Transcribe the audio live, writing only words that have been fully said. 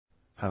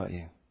How about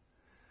you?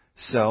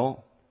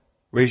 So,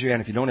 raise your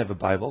hand if you don't have a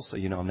Bible, so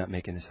you know I'm not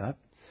making this up.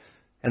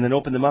 And then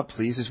open them up,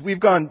 please. As we've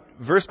gone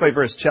verse by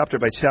verse, chapter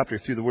by chapter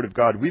through the Word of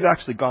God, we've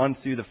actually gone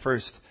through the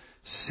first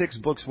 6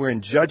 books. We're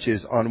in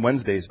Judges on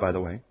Wednesdays, by the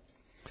way.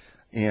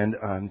 And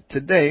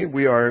today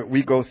we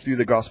go through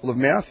the Gospel of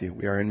Matthew.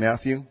 We are in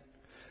Matthew.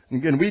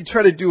 And again, we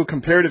try to do a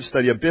comparative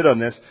study a bit on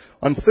this.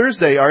 On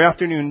Thursday, our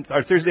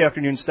Thursday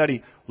afternoon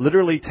study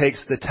literally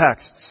takes the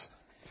texts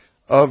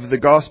of the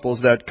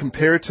Gospels that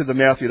compare to the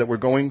Matthew that we're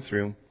going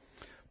through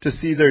to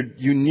see their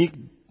unique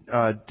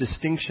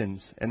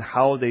distinctions and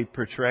how they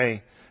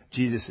portray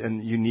Jesus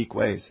in unique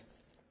ways.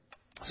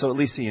 So at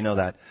least so you know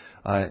that.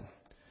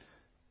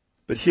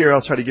 But here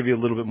I'll try to give you a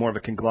little bit more of a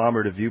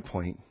conglomerate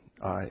viewpoint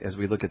as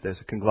we look at this,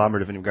 a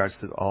conglomerate in regards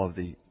to all of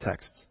the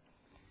texts.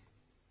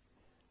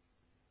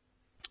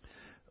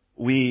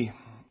 We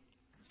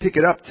pick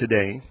it up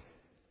today.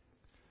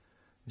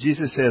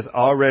 Jesus has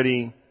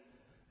already,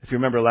 if you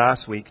remember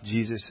last week,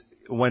 Jesus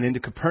went into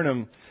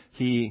Capernaum.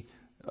 He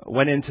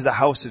went into the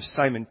house of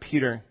Simon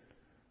Peter,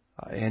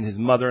 and his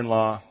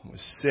mother-in-law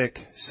was sick.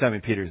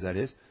 Simon Peter's, that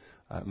is.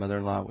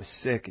 Mother-in-law was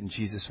sick, and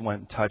Jesus went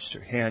and touched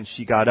her hand.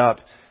 She got up,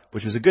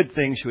 which was a good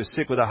thing. She was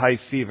sick with a high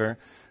fever,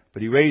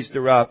 but he raised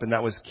her up, and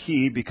that was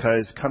key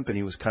because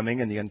company was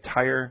coming, and the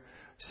entire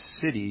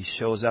city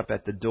shows up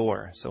at the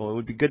door. So it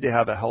would be good to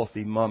have a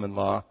healthy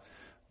mom-in-law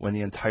when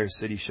the entire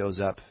city shows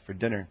up for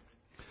dinner.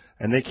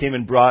 And they came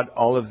and brought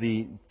all of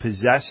the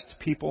possessed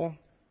people.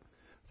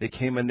 They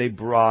came and they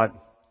brought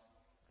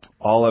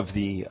all of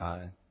the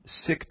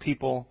sick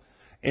people.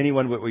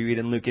 Anyone, what we read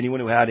in Luke, anyone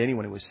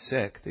who was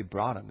sick, they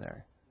brought him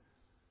there.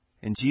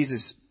 And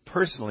Jesus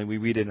personally, we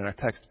read it in our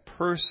text,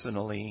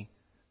 personally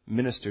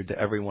ministered to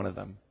every one of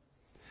them.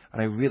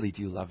 And I really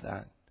do love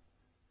that.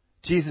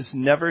 Jesus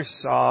never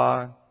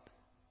saw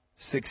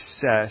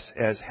success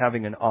as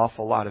having an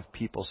awful lot of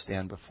people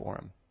stand before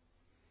him.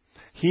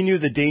 He knew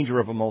the danger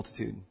of a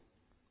multitude.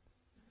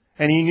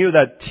 And he knew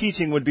that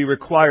teaching would be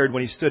required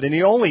when he stood. And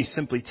he only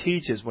simply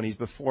teaches when he's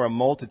before a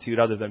multitude,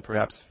 other than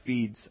perhaps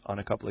feeds on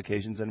a couple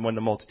occasions and when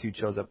the multitude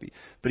shows up.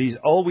 But he's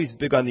always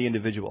big on the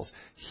individuals,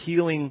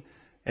 healing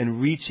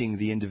and reaching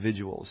the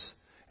individuals.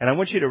 And I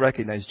want you to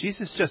recognize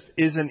Jesus just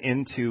isn't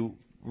into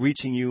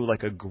reaching you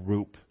like a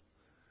group.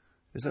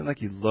 It's not like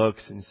he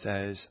looks and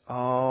says,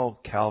 "Oh,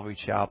 Calvary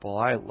Chapel,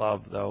 I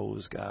love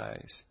those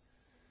guys."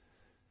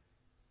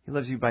 He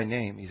loves you by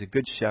name. He's a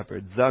good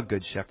shepherd, the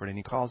good shepherd, and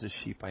he calls his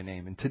sheep by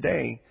name. And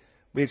today,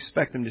 we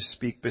expect him to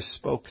speak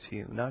bespoke to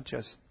you, not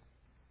just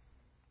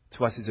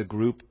to us as a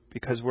group,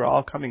 because we're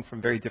all coming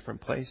from very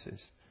different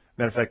places.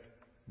 Matter of fact,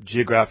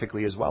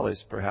 geographically as well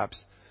as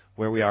perhaps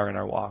where we are in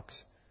our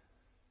walks.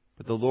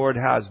 But the Lord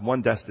has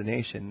one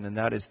destination, and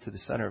that is to the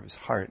center of his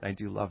heart. And I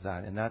do love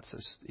that. And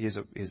he has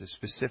a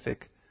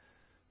specific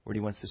word he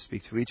wants to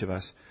speak to each of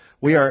us.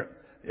 We are,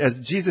 as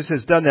Jesus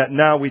has done that,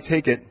 now we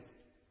take it.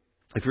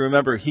 If you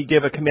remember, he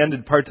gave a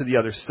commanded part to the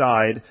other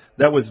side.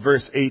 That was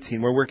verse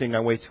 18. We're working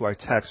our way to our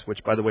text,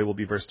 which, by the way, will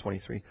be verse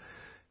 23.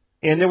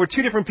 And there were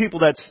 2 different people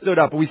that stood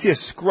up. We see a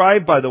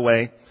scribe, by the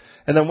way,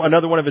 and then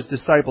another one of his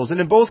disciples.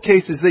 And in both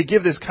cases, they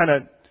give this kind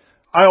of,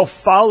 "I'll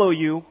follow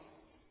you.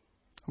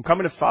 I'm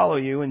coming to follow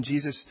you." And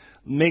Jesus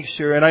makes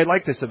sure, and I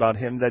like this about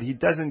him, that he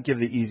doesn't give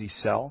the easy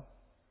sell.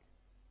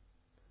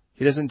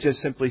 He doesn't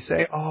just simply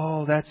say,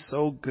 "Oh, that's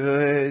so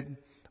good.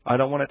 I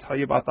don't want to tell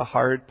you about the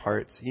hard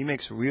parts." He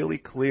makes really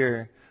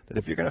clear that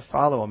if you're going to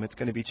follow him, it's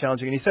going to be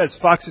challenging. And he says,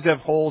 "Foxes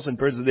have holes and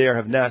birds of the air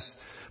have nests,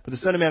 but the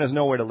Son of Man has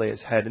nowhere to lay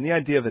his head." And the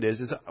idea of it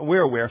is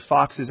we're aware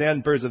foxes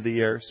and birds of the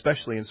air,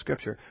 especially in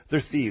Scripture, they're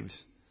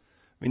thieves.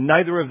 I mean,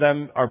 neither of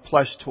them are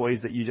plush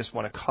toys that you just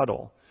want to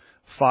cuddle.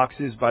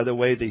 Foxes, by the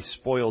way, they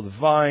spoil the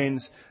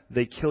vines.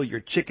 They kill your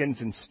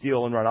chickens and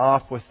steal and run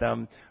off with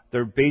them.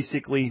 They're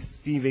basically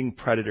thieving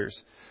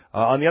predators.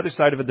 On the other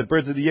side of it, the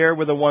birds of the air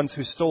were the ones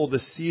who stole the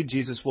seed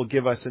Jesus will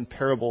give us in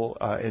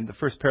the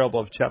first parable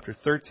of chapter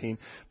 13.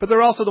 But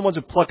they're also the ones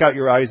who pluck out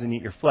your eyes and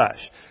eat your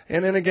flesh.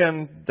 And then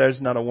again, there's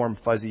not a warm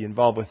fuzzy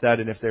involved with that.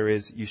 And if there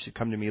is, you should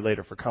come to me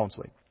later for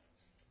counseling.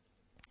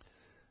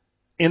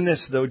 In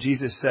this, though,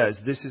 Jesus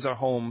says, "This is a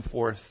home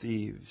for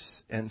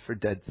thieves and for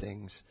dead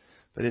things.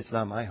 But it's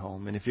not my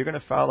home. And if you're going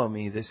to follow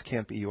me, this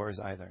can't be yours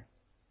either."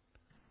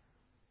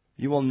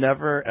 You will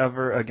never,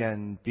 ever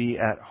again be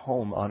at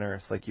home on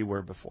earth like you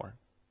were before.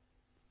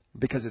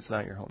 Because it's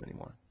not your home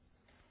anymore.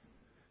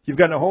 You've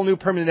gotten a whole new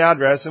permanent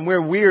address, and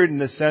we're weird in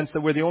the sense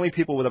that we're the only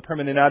people with a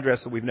permanent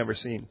address that we've never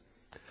seen.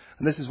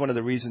 And this is one of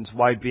the reasons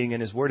why being in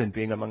his Word and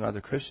being among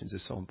other Christians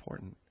is so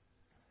important.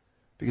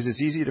 Because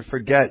it's easy to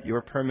forget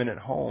your permanent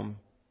home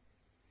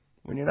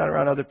when you're not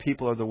around other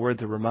people or the Word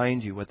to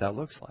remind you what that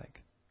looks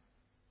like.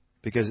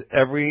 Because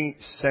every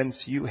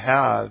sense you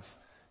have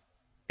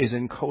is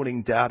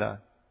encoding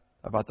data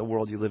about the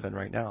world you live in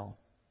right now.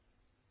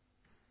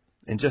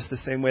 In just the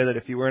same way that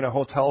if you were in a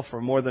hotel for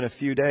more than a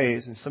few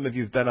days, and some of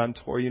you have been on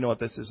tour, you know what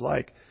this is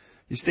like.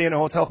 You stay in a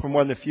hotel for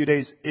more than a few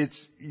days,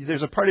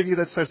 there's a part of you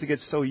that starts to get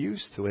so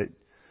used to it,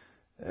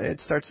 it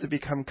starts to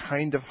become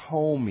kind of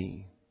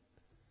homey.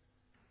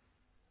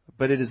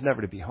 But it is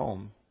never to be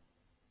home.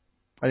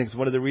 I think it's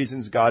one of the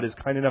reasons God is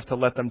kind enough to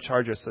let them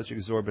charge us such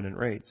exorbitant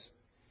rates.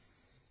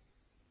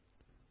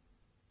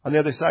 On the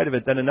other side of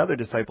it, then another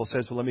disciple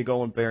says, well, let me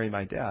go and bury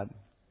my dad.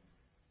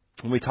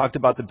 And we talked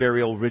about the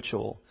burial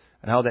ritual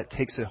and how that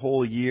takes a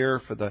whole year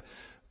for the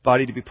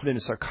body to be put in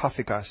a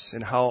sarcophagus,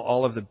 and how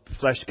all of the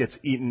flesh gets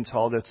eaten to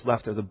all that's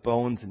left are the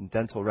bones and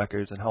dental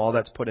records, and how all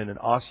that's put in an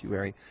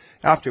ossuary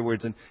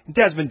afterwards. And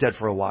Dad's been dead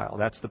for a while.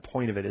 That's the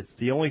point of it. It's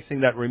the only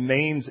thing that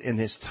remains in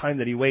his time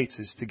that he waits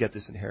is to get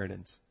this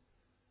inheritance.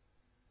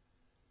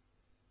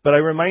 But I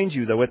remind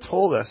you, though, it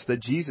told us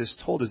that Jesus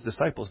told his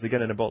disciples to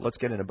get in a boat. Let's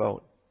get in a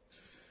boat.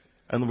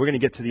 And we're going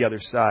to get to the other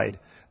side.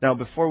 Now,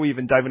 before we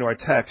even dive into our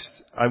text,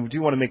 I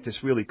do want to make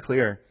this really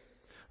clear.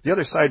 The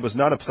other side was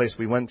not a place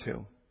we went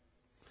to.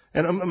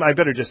 And I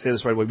better just say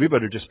this right away. We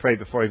better just pray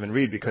before I even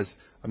read, because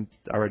I'm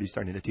already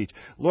starting to teach.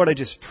 Lord, I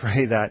just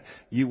pray that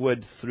you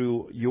would,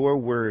 through your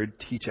word,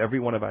 teach every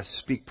one of us,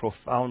 speak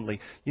profoundly.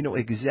 You know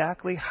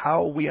exactly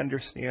how we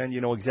understand.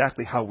 You know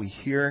exactly how we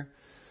hear.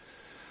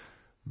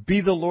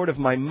 Be the Lord of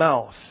my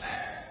mouth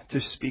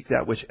to speak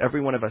that which every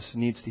one of us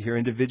needs to hear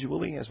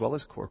individually as well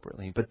as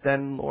corporately. But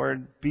then,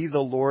 Lord, be the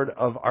Lord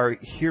of our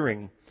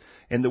hearing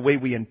and the way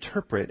we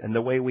interpret and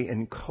the way we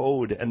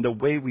encode and the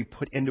way we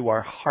put into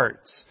our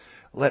hearts.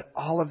 Let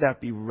all of that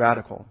be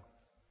radical,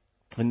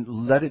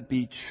 and let it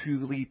be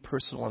truly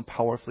personal and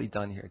powerfully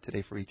done here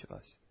today for each of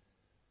us.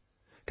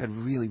 God,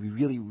 we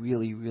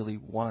really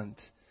want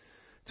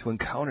to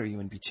encounter you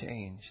and be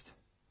changed.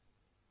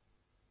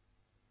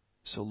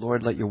 So,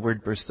 Lord, let your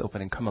word burst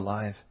open and come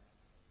alive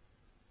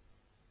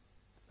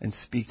and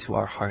speak to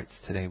our hearts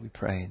today, we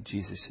pray in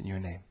Jesus, in your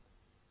name.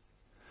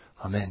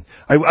 Amen.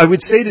 I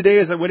would say today,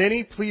 as I would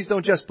any, please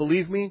don't just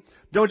believe me.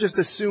 Don't just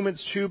assume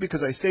it's true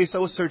because I say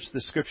so. Search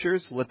the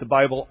scriptures. Let the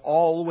Bible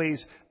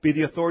always be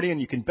the authority. And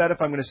you can bet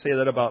if I'm going to say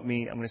that about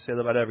me, I'm going to say that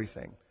about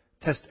everything.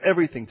 Test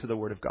everything to the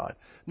Word of God.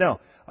 Now,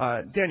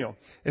 Daniel,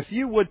 if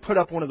you would put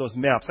up one of those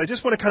maps, I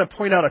just want to kind of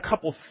point out a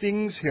couple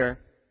things here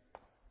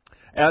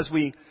as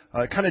we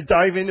kind of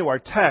dive into our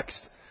text.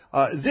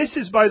 This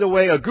is, by the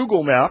way, a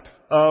Google map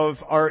of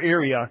our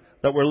area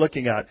that we're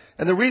looking at.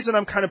 And the reason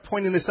I'm kind of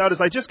pointing this out is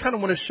I just kind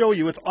of want to show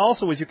you it's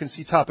also, as you can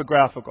see,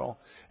 topographical.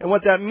 And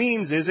what that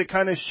means is it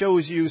kind of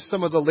shows you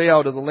some of the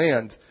layout of the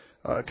land,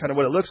 kind of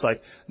what it looks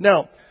like.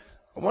 Now,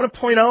 I want to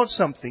point out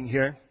something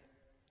here.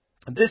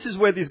 This is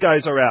where these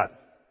guys are at.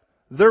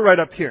 They're right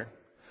up here.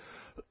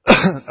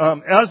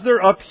 As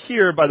they're up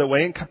here, by the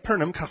way, in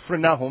Capernaum,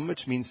 Capernaum,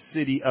 which means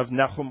city of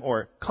Nahum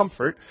or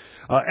comfort,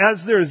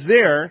 as they're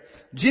there,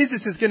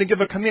 Jesus is going to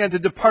give a command to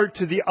depart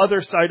to the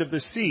other side of the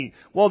sea.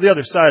 Well, the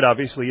other side,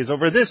 obviously, is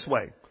over this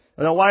way.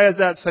 Now, why is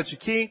that such a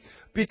key?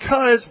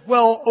 Because,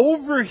 well,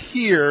 over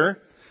here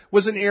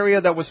was an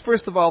area that was,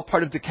 first of all,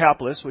 part of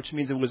Decapolis, which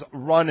means it was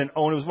run and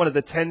owned. It was one of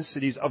the 10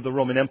 cities of the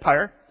Roman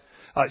Empire.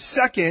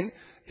 Second,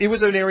 it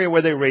was an area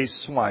where they raised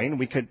swine.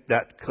 We get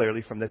that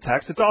clearly from the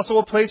text. It's also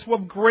a place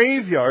of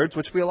graveyards,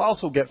 which we'll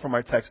also get from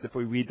our text if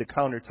we read the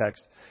counter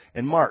text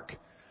in Mark.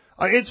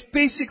 It's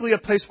basically a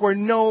place where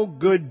no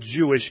good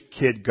Jewish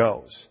kid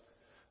goes.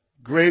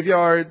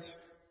 Graveyards,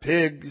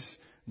 pigs,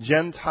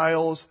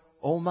 Gentiles,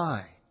 oh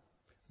my.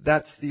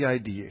 That's the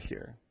idea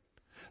here.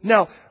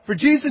 Now, for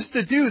Jesus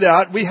to do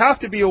that, we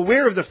have to be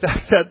aware of the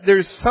fact that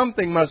there's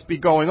something must be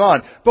going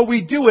on. But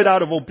we do it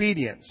out of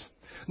obedience.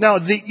 Now,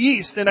 the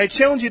East, and I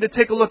challenge you to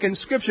take a look in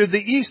Scripture, the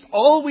East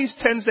always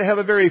tends to have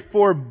a very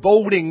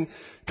foreboding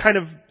kind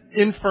of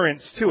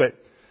inference to it.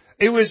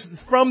 It was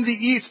from the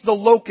East the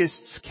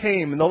locusts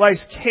came, and the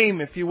lice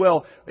came, if you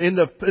will, in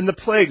the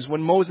plagues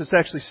when Moses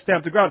actually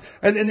stamped the ground.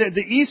 And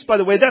the East, by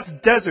the way, that's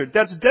desert.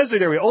 That's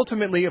desert area.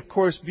 Ultimately, of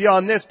course,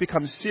 beyond this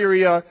becomes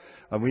Syria.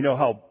 We know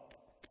how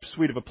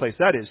sweet of a place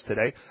that is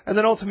today. And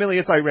then ultimately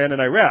it's Iran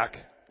and Iraq.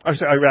 I'm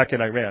sorry, Iraq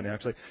and Iran,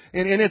 actually.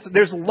 And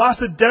there's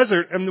lots of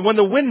desert, and when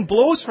the wind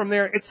blows from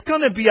there, it's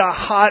gonna be a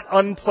hot,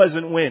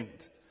 unpleasant wind.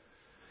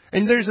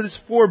 And there's this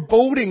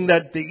foreboding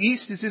that the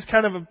East is just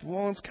kind of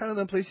it's kind of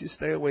the place you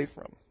stay away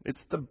from.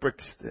 It's the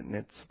Brixton,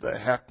 it's the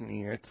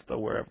Hackney, it's the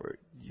wherever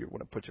you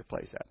want to put your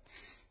place at.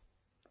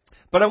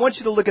 But I want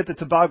you to look at the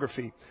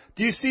topography.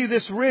 Do you see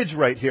this ridge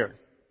right here?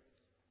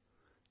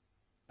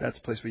 That's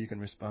a place where you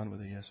can respond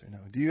with a yes or no.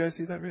 Do you guys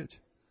see that ridge?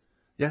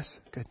 Yes?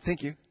 Good.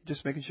 Thank you.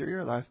 Just making sure you're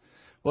alive.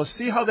 Well,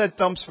 see how that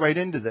dumps right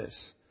into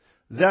this.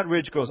 That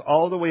ridge goes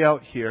all the way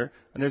out here,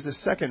 and there's a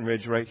second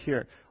ridge right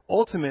here.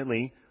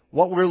 Ultimately,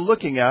 what we're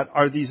looking at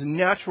are these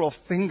natural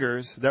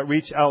fingers that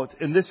reach out,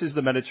 and this is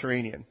the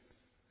Mediterranean.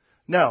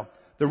 Now,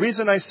 the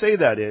reason I say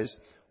that is,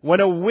 when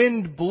a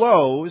wind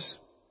blows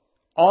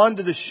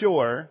onto the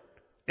shore,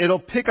 it'll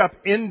pick up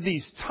in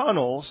these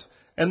tunnels,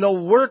 and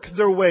they'll work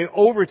their way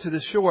over to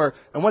the shore,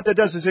 and what that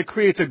does is it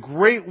creates a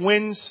great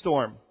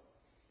windstorm.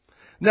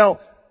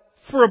 Now,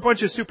 for a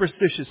bunch of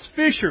superstitious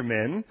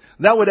fishermen,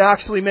 that would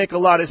actually make a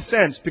lot of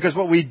sense, because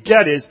what we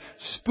get is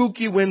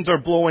spooky winds are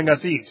blowing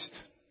us east.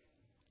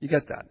 You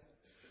get that?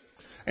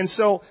 And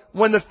so,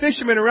 when the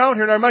fishermen around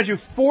here, and I remind you,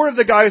 4 of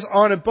the guys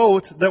on a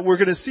boat that we're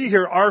going to see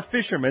here are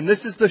fishermen.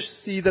 This is the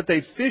sea that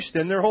they've fished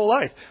in their whole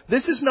life.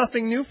 This is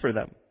nothing new for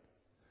them.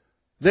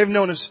 They've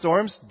known of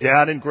storms.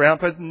 Dad and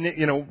Grandpa,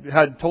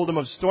 had told them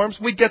of storms.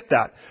 We get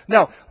that.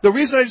 Now, the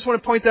reason I just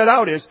want to point that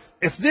out is,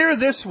 if they're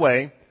this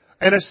way,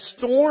 and a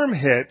storm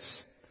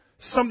hits,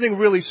 something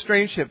really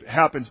strange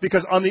happens.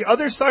 Because on the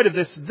other side of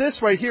this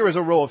right here is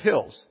a row of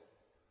hills.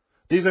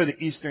 These are the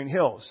eastern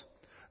hills.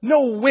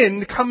 No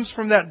wind comes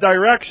from that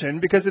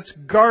direction because it's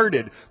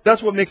guarded.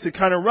 That's what makes it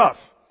kind of rough.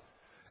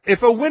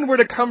 If a wind were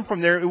to come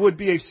from there, it would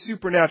be a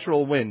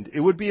supernatural wind.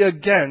 It would be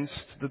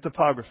against the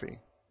topography.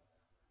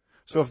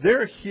 So if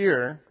they're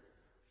here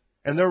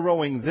and they're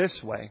rowing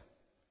this way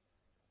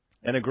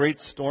and a great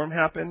storm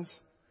happens,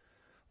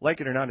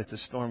 like it or not, it's a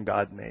storm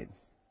God made.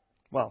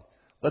 Well,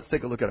 let's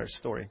take a look at our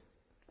story.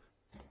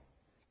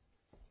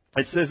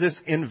 It says this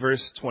in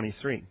verse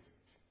 23.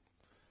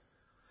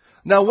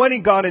 Now when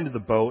he got into the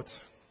boat,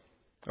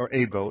 or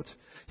a boat,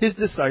 his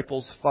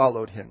disciples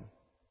followed him.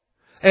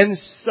 And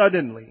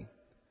suddenly,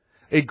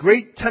 a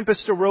great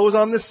tempest arose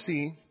on the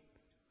sea,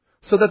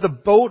 so that the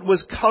boat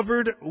was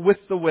covered with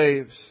the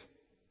waves.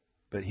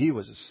 But he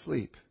was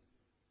asleep.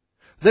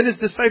 Then his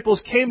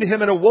disciples came to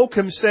him and awoke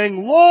him,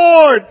 saying,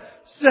 Lord,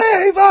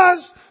 save us!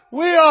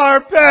 We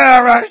are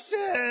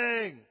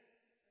perishing!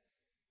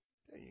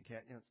 You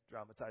can't, it's a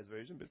dramatized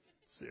version, but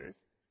it's serious.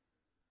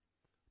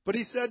 But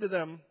he said to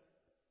them,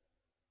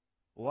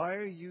 why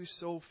are you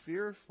so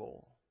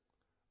fearful,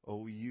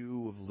 O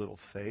you of little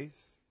faith?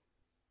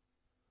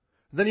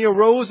 Then he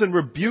arose and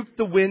rebuked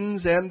the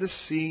winds and the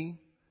sea,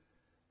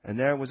 and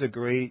there was a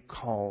great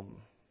calm.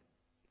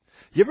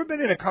 You ever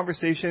been in a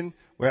conversation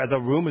where the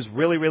room is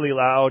really, really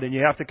loud and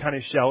you have to kind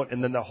of shout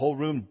and then the whole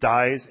room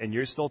dies and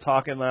you're still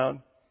talking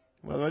loud?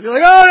 Well, you're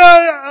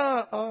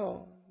like,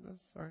 oh,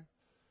 sorry.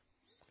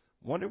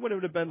 Wonder what it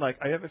would have been like.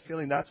 I have a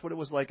feeling that's what it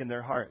was like in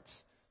their hearts.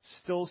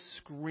 Still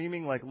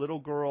screaming like little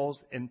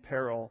girls in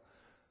peril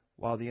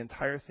while the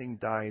entire thing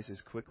dies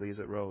as quickly as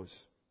it rose.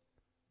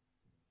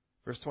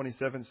 Verse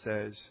 27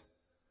 says,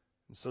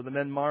 and so the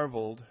men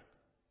marveled,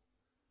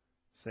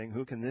 saying,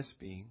 who can this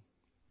be?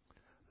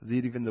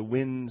 That even the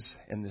winds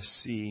and the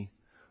sea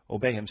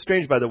obey him.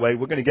 Strange, by the way,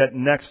 we're going to get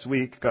next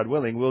week, God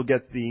willing, we'll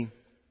get the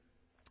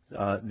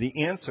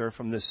answer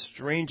from the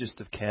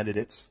strangest of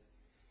candidates.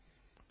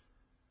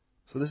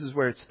 So this is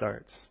where it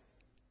starts.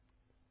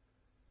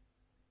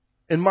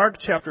 In Mark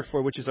chapter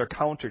 4, which is our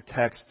counter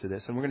text to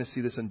this, and we're going to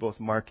see this in both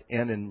Mark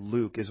and in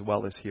Luke as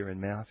well as here in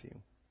Matthew.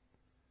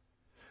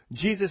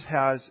 Jesus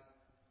has,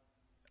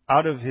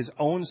 out of his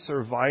own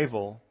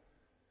survival,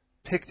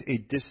 picked a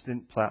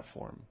distant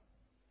platform.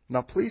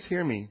 Now please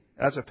hear me,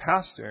 as a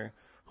pastor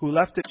who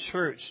left a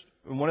church,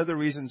 and one of the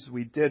reasons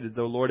we did,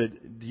 the Lord had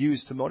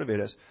used to motivate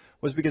us,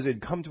 was because it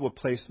had come to a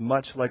place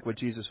much like what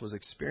Jesus was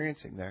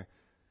experiencing there.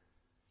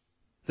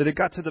 That it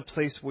got to the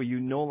place where you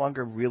no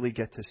longer really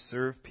get to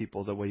serve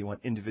people the way you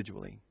want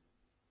individually.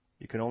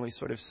 You can only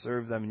sort of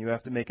serve them, and you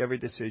have to make every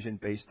decision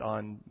based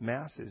on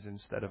masses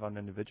instead of on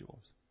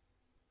individuals.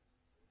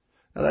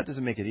 Now that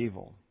doesn't make it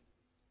evil.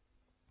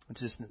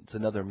 It's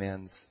another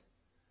man's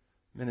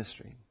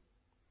ministry.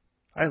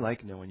 I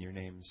like knowing your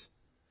names.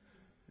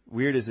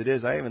 Weird as it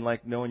is, I even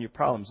like knowing your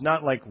problems.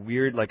 Not like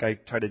weird, like I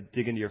try to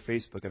dig into your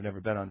Facebook. I've never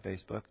been on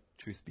Facebook,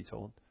 truth be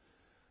told.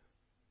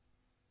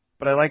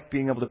 But I like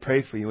being able to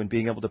pray for you and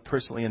being able to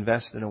personally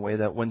invest in a way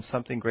that when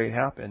something great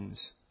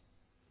happens,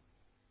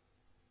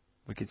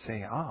 we could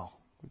say, oh,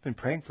 we've been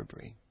praying for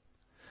Bree.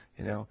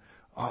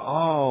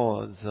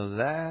 Oh, so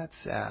that's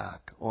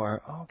Zach.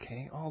 Or,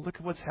 okay, look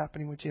at what's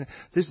happening with Gina.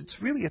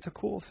 It's a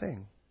cool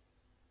thing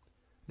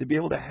to be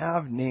able to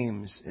have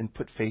names and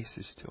put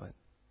faces to it.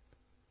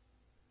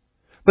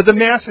 But the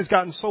mass has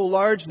gotten so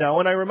large now,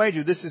 and I remind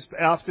you, this is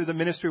after the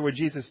ministry where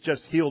Jesus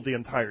just healed the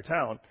entire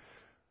town,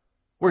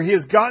 where he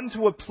has gotten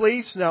to a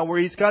place now where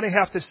he's going to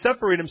have to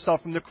separate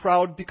himself from the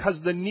crowd because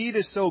the need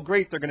is so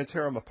great they're going to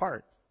tear him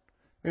apart.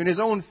 And his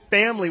own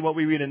family, what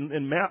we read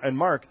in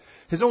Mark,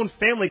 his own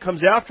family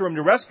comes after him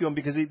to rescue him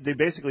because they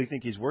basically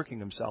think he's working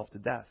himself to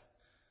death.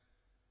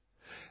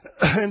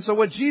 And so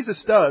what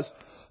Jesus does,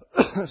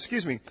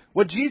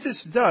 what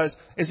Jesus does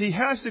is he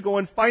has to go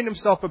and find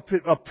himself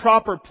a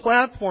proper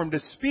platform to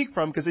speak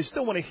from because they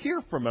still want to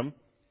hear from him.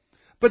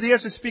 But he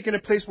has to speak in a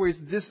place where he's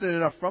distant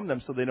enough from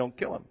them so they don't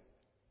kill him.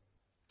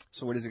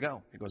 So where does he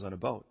go? He goes on a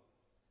boat.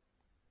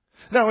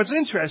 Now it's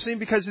interesting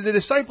because the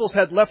disciples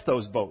had left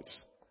those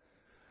boats.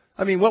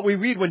 I mean, what we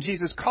read when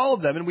Jesus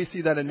called them, and we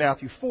see that in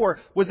Matthew 4,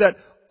 was that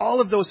all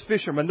of those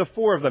fishermen, the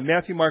four of them,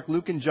 Matthew, Mark,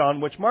 Luke, and John,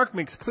 which Mark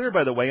makes clear,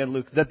 by the way, in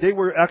Luke, that they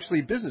were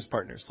actually business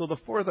partners. So the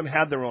four of them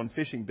had their own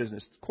fishing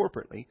business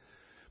corporately.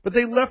 But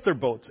they left their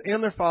boats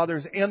and their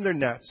fathers and their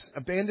nets,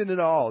 abandoned it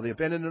all. They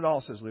abandoned it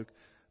all, says Luke,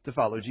 to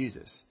follow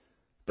Jesus.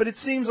 But it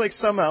seems like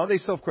somehow they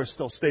still, of course,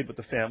 still stayed with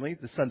the family.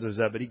 The sons of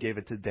Zebedee gave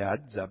it to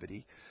dad,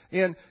 Zebedee.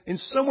 And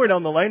somewhere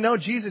down the line, now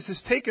Jesus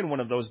has taken one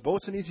of those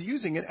boats and he's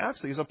using it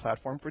actually as a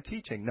platform for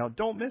teaching. Now,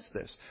 don't miss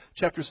this.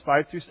 Chapters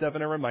 5 through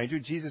 7, I remind you,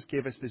 Jesus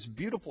gave us this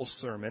beautiful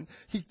sermon.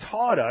 He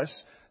taught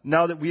us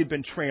now that we had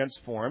been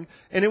transformed,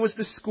 and it was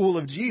the school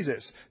of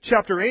Jesus.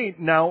 Chapter 8,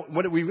 now,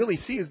 what we really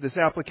see is this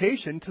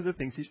application to the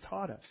things he's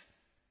taught us.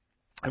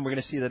 And we're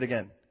going to see that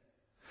again.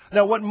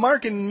 Now, what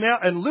Mark and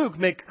Luke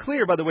make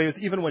clear, by the way, is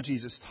even what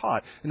Jesus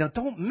taught. And now,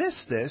 don't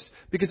miss this,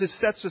 because it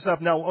sets us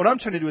up. Now, what I'm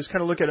trying to do is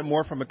kind of look at it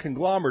more from a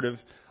conglomerative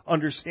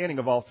understanding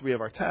of all three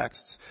of our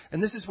texts.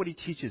 And this is what he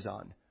teaches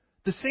on.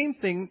 The same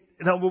thing,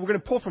 now we're going to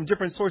pull from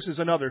different sources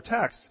in other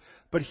texts,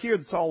 but here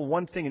it's all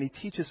one thing, and he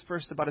teaches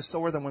first about a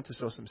sower that went to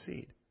sow some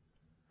seed.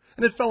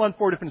 And it fell on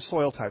 4 different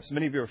soil types.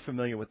 Many of you are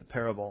familiar with the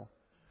parable.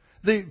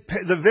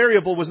 The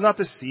variable was not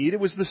the seed, it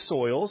was the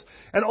soils.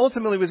 And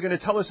ultimately what he's going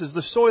to tell us is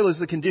the soil is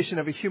the condition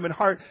of a human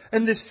heart,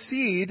 and the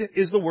seed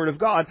is the Word of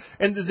God.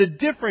 And the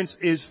difference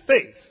is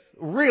faith.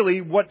 Really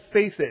what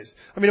faith is.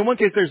 I mean, in one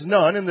case there's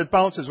none, and it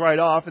bounces right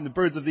off, and the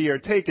birds of the air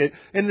take it.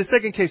 In the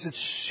second case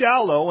it's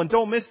shallow, and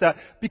don't miss that,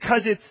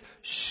 because it's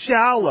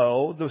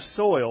shallow, the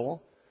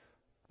soil,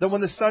 that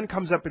when the sun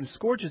comes up and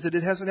scorches it,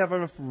 it doesn't have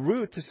enough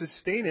root to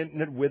sustain it,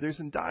 and it withers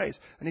and dies.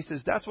 And he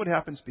says that's what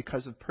happens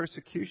because of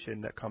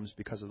persecution that comes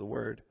because of the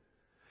Word.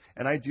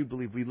 And I do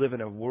believe we live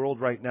in a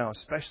world right now,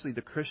 especially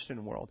the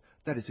Christian world,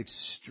 that is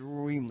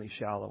extremely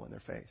shallow in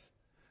their faith.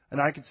 And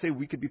I could say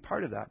we could be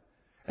part of that.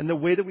 And the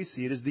way that we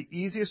see it is the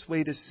easiest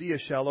way to see a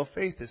shallow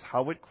faith is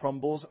how it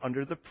crumbles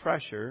under the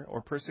pressure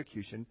or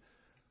persecution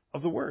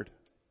of the Word.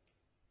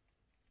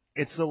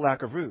 It's the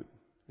lack of root.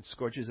 It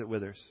scorches, it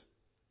withers.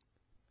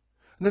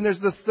 And then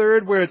there's the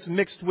third where it's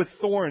mixed with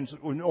thorns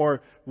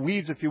or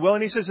weeds, if you will.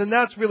 And he says, and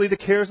that's really the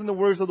cares and the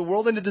worries of the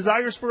world and the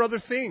desires for other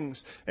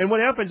things. And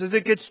what happens is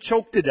it gets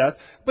choked to death.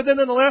 But then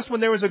in the last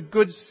one, there was a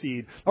good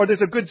seed, or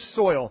there's a good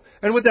soil.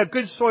 And with that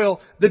good soil,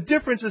 the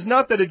difference is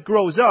not that it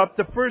grows up.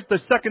 The first, the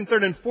second,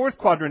 third, and fourth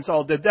quadrants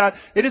all did that.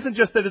 It isn't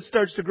just that it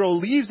starts to grow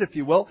leaves, if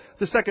you will.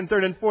 The second,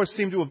 third, and fourth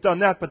seem to have done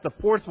that. But the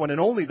fourth one, and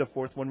only the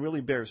fourth one,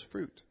 really bears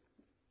fruit.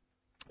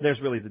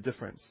 There's really the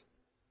difference.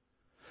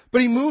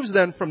 But he moves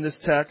then from this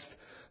text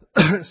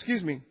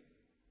excuse me.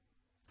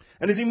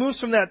 And as he moves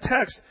from that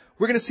text,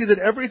 we're going to see that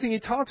everything he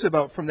talks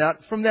about from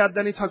that,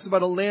 then he talks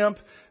about a lamp.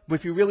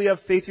 If you really have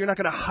faith, you're not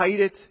going to hide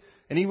it.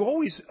 And he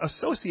always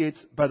associates,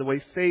 by the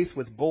way, faith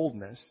with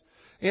boldness.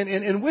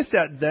 And with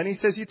that, then, he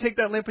says you take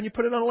that lamp and you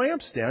put it on a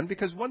lampstand,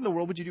 because what in the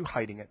world would you do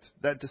hiding it?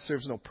 That just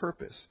serves no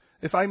purpose.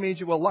 If I made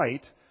you a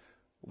light,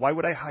 why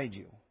would I hide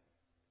you?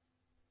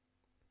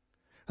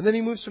 And then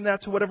he moves from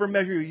that to whatever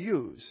measure you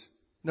use.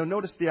 Now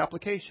notice the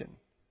application.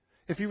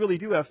 If you really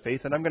do have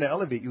faith, and I'm going to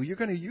elevate you, you're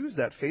going to use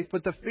that faith.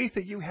 But the faith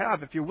that you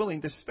have, if you're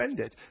willing to spend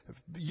it,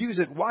 use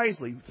it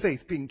wisely,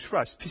 faith being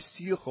trust,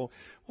 pisiucho,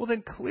 well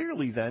then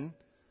clearly then,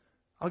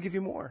 I'll give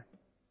you more.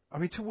 I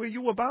mean, to where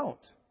you about.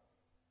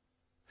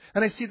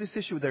 And I see this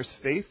issue. There's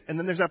faith, and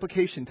then there's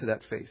application to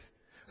that faith.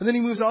 And then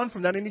he moves on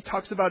from that, and he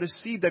talks about a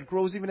seed that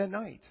grows even at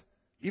night.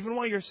 Even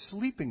while you're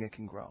sleeping, it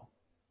can grow.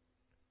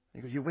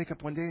 He goes, you wake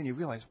up one day and you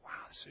realize,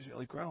 wow, this has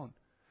really grown.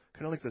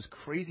 Kind of like those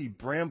crazy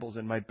brambles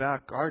in my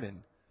back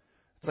garden.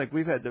 It's like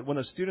we've had, when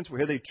the students were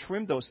here, they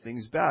trimmed those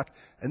things back,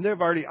 and they've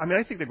already, I mean,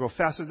 I think they grow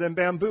faster than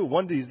bamboo.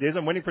 One of these days,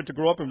 I'm waiting for it to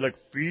grow up and be like,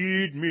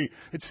 feed me.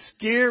 It's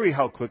scary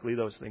how quickly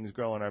those things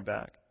grow on our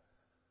back.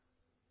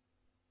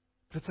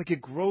 But it's like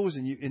it grows,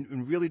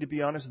 and really, to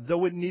be honest,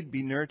 though it need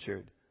be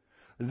nurtured,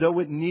 though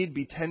it need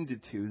be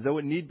tended to, though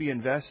it need be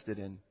invested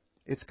in,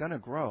 it's going to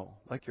grow,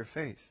 like your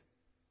faith.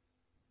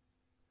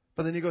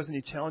 But then he goes and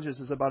he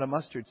challenges us about a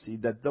mustard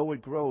seed, that though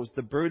it grows,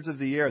 the birds of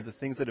the air, the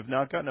things that have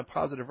not gotten a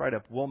positive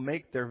write-up, will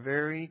make their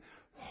very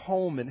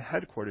home and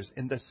headquarters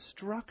in the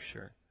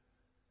structure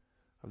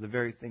of the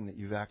very thing that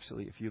you've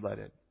actually, if you let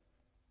it.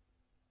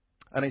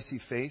 And I see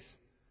faith,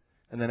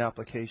 and then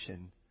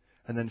application,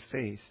 and then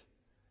faith,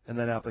 and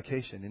then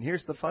application. And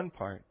here's the fun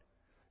part.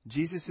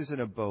 Jesus is in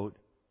a boat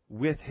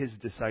with his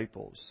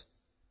disciples.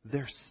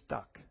 They're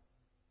stuck.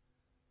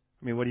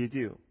 I mean, what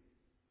do?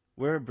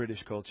 We're a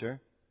British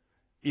culture.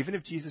 Even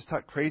if Jesus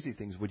taught crazy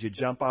things, would you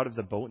jump out of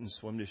the boat and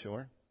swim to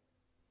shore?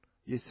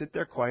 You sit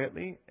there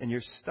quietly and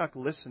you're stuck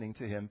listening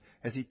to him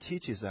as he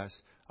teaches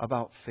us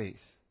about faith.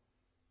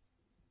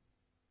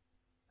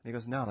 And he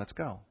goes, now let's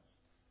go.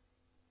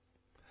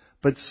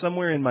 But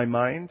somewhere in my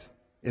mind,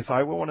 if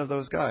I were one of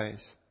those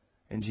guys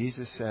and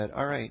Jesus said,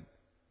 all right,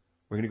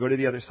 we're going to go to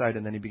the other side,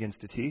 and then he begins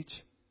to teach,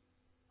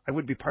 I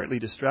would be partly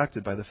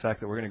distracted by the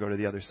fact that we're going to go to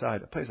the other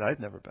side, a place I've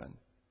never been.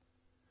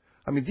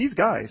 I mean, these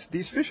guys,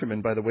 these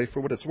fishermen, by the way,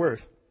 for what it's worth,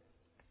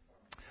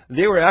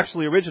 they were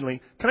actually originally,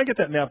 can I get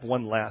that map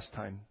one last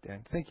time,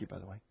 Dan? Thank you, by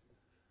the way.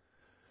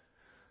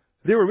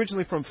 They were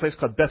originally from a place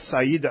called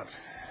Bethsaida.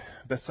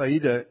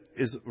 Bethsaida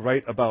is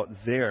right about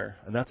there,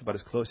 and that's about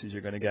as close as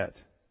you're going to get.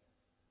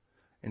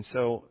 And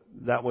so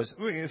that was,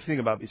 we're think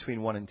about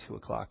between 1 and 2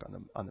 o'clock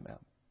on the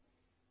map.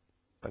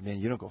 But man,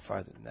 you don't go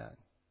farther than that.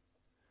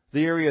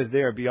 The area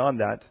there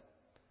beyond that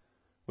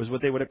was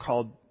what they would have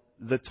called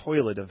the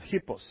toilet of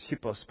Hippos.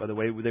 Hippos, by the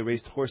way, they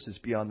raised horses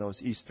beyond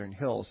those eastern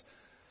hills.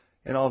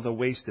 And all the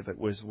waste of it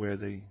was where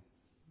the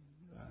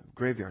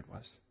graveyard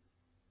was.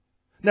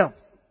 Now,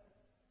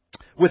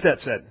 with that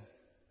said,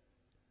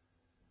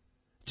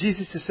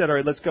 Jesus has said, all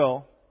right, let's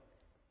go.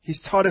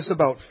 He's taught us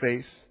about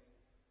faith.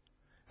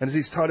 And as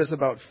he's taught us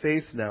about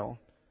faith now,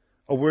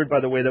 a word, by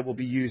the way, that will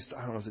be used,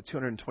 I don't know, is it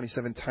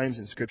 227 times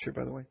in Scripture,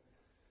 by the way?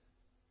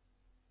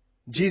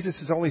 Jesus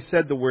has only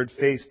said the word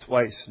faith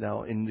twice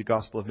now in the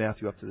Gospel of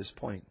Matthew up to this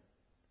point.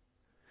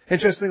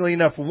 Interestingly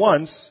enough,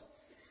 once,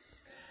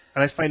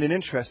 and I find it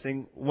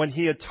interesting, when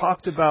he had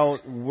talked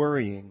about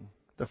worrying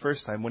the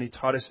first time, when he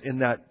taught us in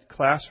that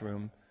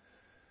classroom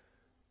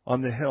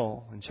on the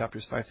hill in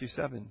chapters 5 through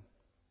 7. And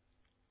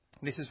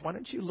he says, why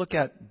don't you look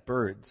at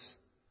birds?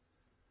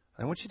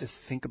 I want you to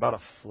think about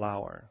a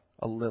flower,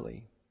 a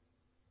lily.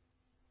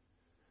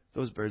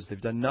 Those birds,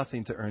 they've done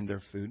nothing to earn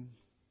their food,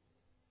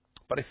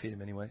 but I feed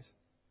them anyways.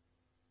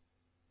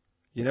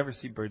 You never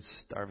see birds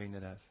starving to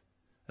death.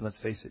 And let's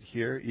face it,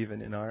 here,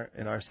 even in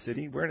our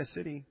city, we're in a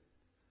city.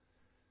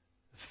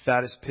 The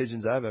fattest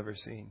pigeons I've ever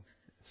seen.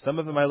 Some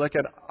of them I look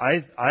at,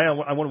 I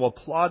want to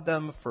applaud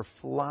them for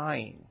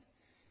flying.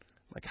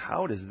 Like,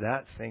 how does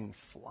that thing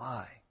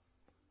fly?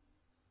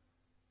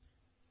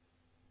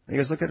 And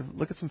you guys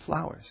look at some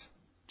flowers.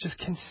 Just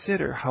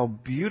consider how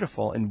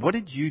beautiful. And what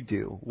did you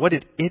do? What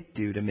did it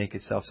do to make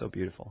itself so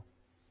beautiful?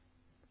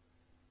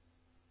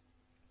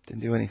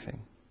 Didn't do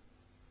anything.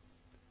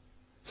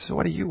 So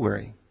why do you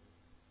worry?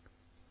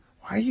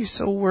 Why are you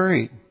so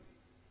worried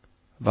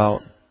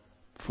about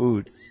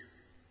food?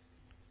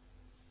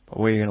 About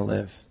where you're going to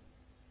live?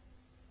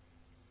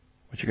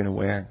 What you're going to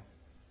wear?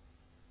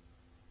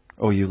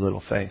 Oh, you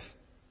little faith.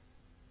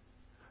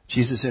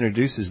 Jesus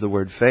introduces the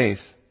word faith,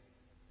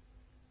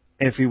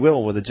 if you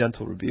will, with a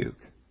gentle rebuke.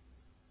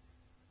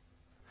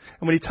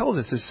 And what he tells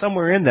us is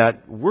somewhere in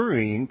that,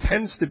 worrying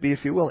tends to be,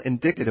 if you will,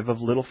 indicative of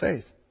little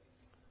faith.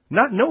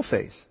 Not no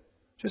faith,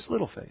 just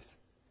little faith.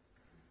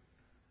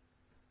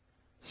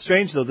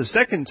 Strange though, the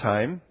second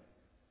time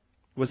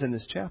was in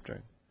this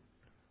chapter.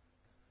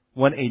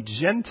 When a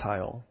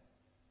Gentile,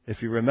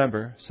 if you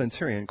remember,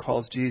 centurion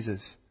calls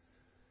Jesus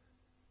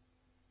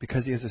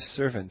because he has a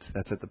servant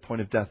that's at the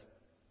point of death,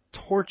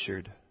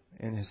 tortured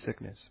in his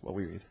sickness, what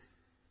we read.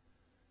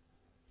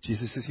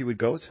 Jesus says he would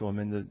go to him,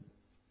 and the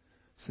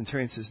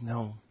centurion says,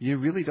 no, you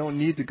really don't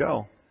need to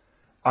go.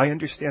 I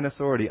understand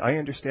authority. I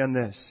understand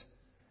this.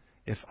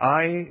 If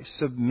I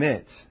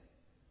submit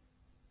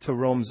to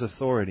Rome's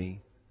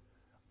authority,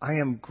 I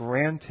am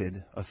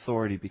granted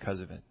authority because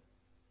of it.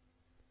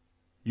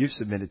 You've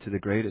submitted to the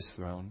greatest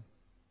throne,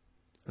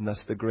 and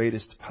thus the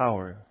greatest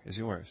power is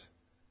yours.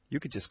 You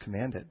could just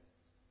command it.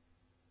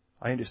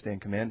 I understand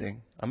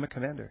commanding. I'm a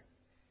commander.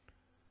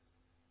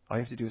 All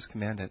you have to do is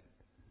command it.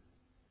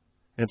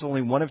 And it's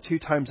only one of two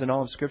times in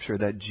all of Scripture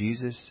that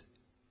Jesus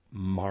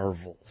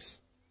marvels.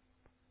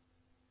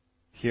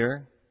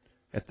 Here,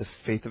 at the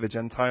faith of a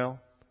Gentile,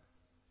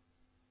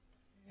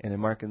 and in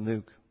Mark and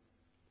Luke,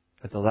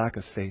 at the lack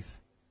of faith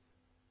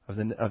of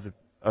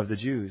the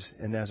Jews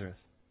in Nazareth.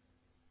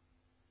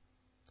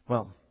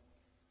 Well,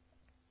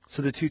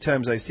 so the two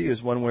times I see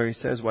is one where he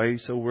says, why are you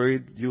so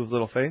worried, you of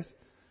little faith?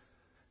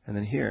 And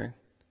then here,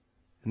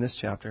 in this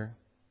chapter,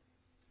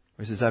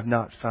 where he says, I've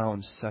not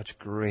found such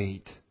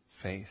great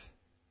faith,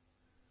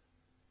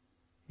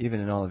 even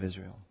in all of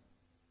Israel.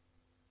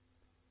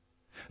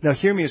 Now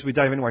hear me as we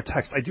dive into our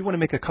text. I do want to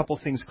make a couple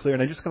things clear,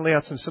 and I'm just going to lay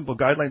out some simple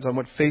guidelines on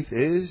what faith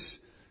is,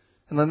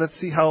 and then let's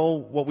see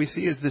how what we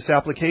see is this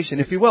application.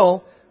 If you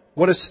will,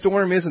 what a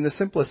storm is in the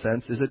simplest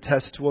sense is a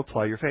test to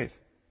apply your faith.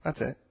 That's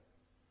it.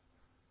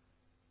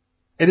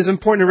 It is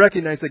important to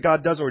recognize that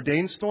God does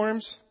ordain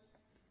storms.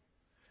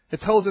 It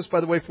tells us,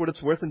 by the way, for what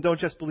it's worth, and don't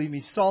just believe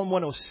me, Psalm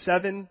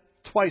 107,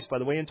 twice, by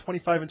the way, in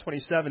 25 and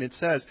 27, it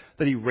says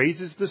that He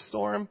raises the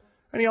storm,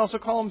 and He also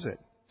calms it.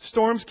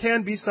 Storms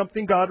can be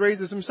something God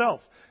raises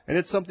Himself, and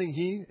it's something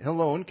He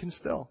alone can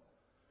still.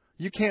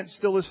 You can't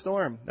still a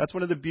storm. That's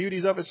one of the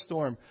beauties of a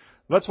storm.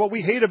 That's what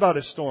we hate about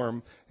a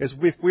storm, is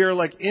if we are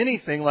like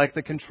anything like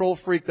the control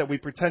freak that we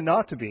pretend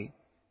not to be.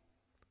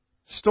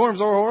 Storms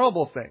are a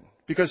horrible thing,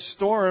 because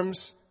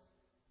storms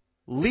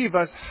leave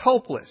us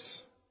helpless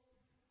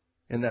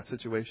in that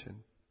situation.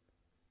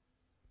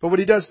 But what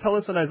He does tell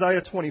us in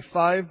Isaiah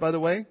 25, by the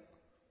way,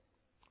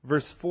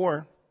 verse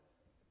 4,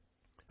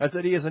 is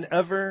that He is an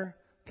ever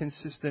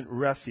consistent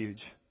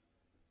refuge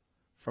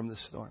from the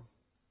storm.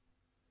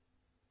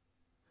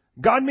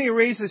 God may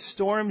raise a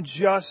storm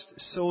just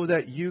so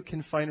that you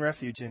can find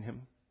refuge in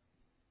Him.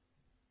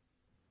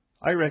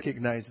 I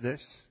recognize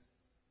this.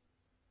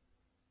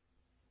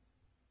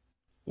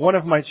 One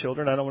of my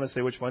children, I don't want to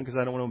say which one because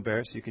I don't want to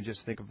embarrass you, you can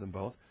just think of them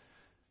both,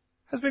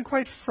 has been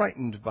quite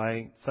frightened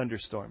by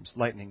thunderstorms,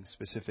 lightning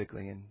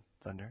specifically, and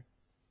thunder.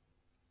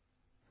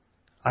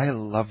 I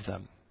love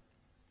them.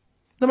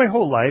 Now, my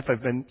whole life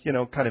I've been,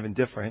 kind of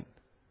indifferent.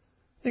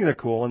 I think they're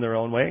cool in their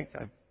own way.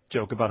 I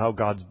joke about how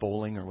God's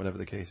bowling or whatever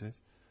the case is.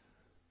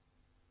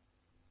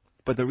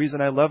 But the reason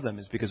I love them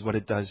is because what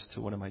it does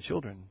to one of my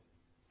children.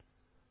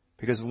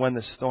 Because when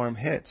the storm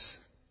hits,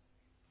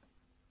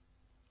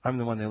 I'm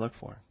the one they look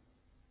for.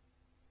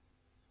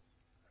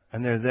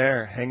 And they're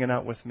there hanging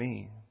out with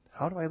me.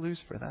 How do I lose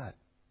for that?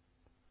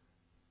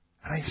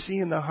 And I see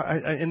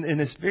in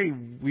this very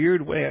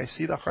weird way, I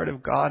see the heart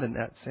of God in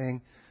that,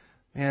 saying,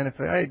 man,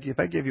 if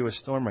I give you a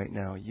storm right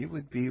now, you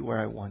would be where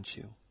I want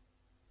you.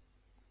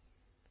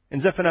 In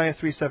Zephaniah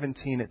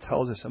 3:17, it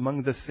tells us,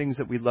 among the things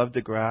that we love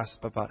to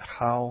grasp about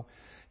how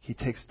He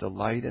takes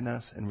delight in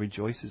us and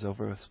rejoices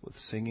over us with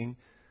singing.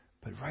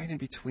 But right in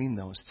between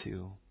those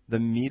two, the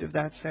meat of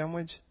that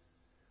sandwich,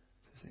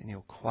 and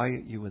He'll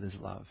quiet you with His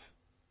love.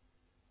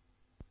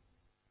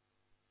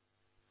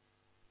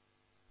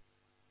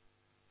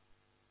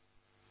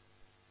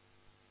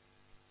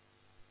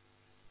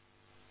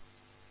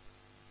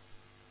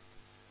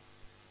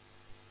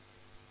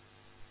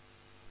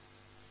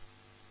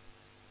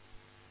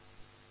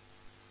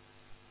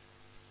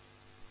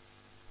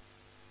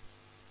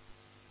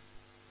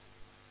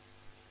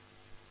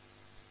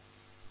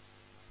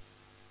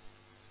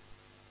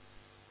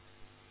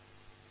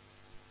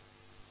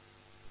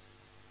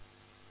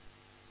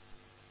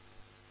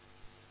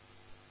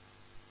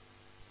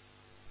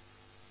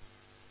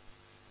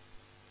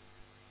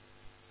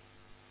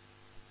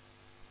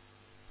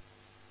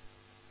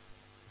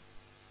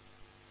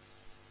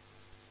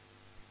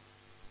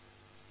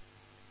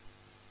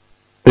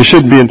 They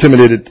shouldn't be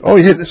intimidated. Oh,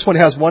 yeah, this one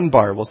has 1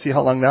 bar. We'll see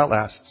how long that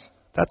lasts.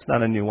 That's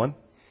not a new one.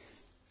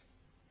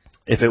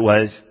 If it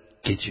was,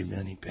 get your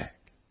money back.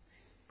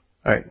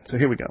 All right, so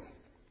here we go.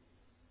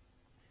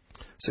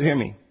 So hear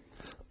me.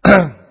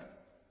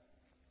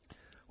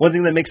 One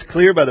thing that makes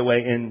clear, by the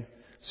way, in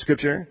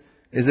Scripture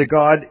is that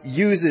God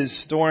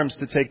uses storms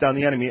to take down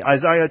the enemy.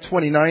 Isaiah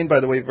 29, by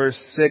the way, verse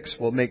 6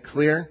 will make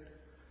clear.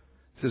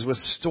 It says, with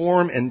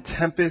storm and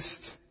tempest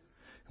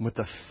and with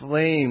the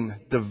flame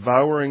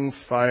devouring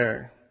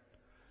fire.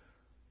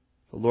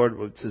 The Lord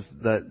says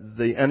that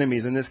the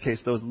enemies, in this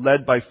case, those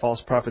led by false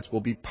prophets,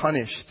 will be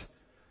punished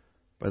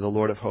by the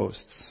Lord of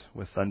hosts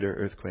with thunder,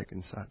 earthquake,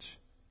 and such.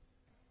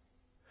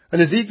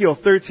 And Ezekiel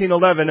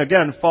 13:11,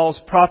 again,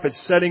 false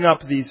prophets setting up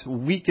these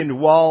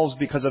weakened walls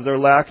because of their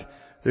lack.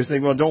 They're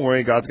saying, well, don't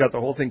worry, God's got the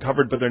whole thing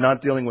covered, but they're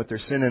not dealing with their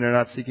sin and they're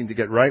not seeking to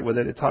get right with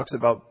it. It talks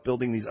about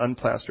building these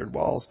unplastered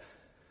walls.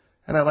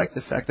 And I like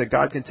the fact that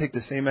God can take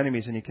the same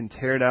enemies and He can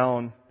tear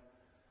down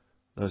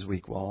those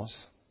weak walls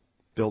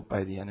built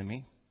by the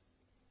enemy.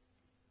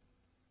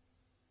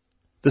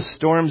 The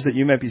storms that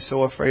you might be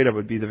so afraid of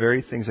would be the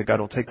very things that God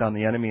will take down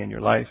the enemy in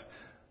your life,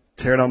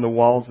 tear down the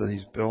walls that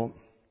He's built.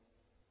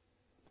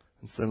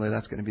 And certainly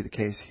that's going to be the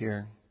case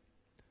here.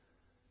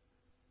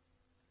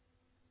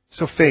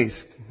 So faith,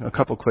 a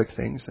couple quick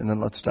things, and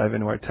then let's dive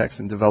into our text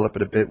and develop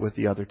it a bit with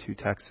the other 2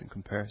 texts in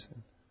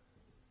comparison.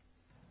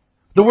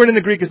 The word in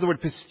the Greek is the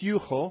word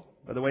pisteucho.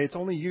 By the way, it's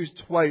only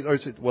used twice,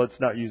 it's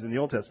not used in the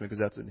Old Testament because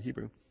that's in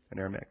Hebrew and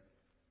Aramaic.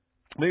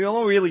 But you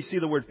only really see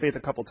the word faith a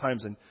couple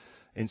times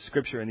in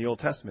Scripture in the Old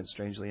Testament,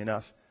 strangely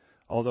enough.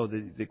 Although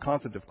the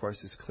concept, of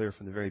course, is clear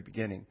from the very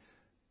beginning.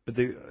 But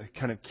the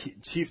kind of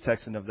chief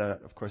text of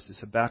that, of course, is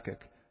Habakkuk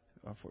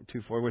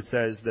 2:4, where it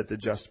says that the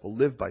just will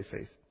live by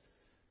faith.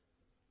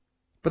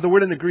 But the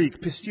word in the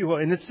Greek,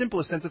 pisteucho, in its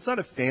simplest sense, it's not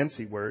a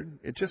fancy word.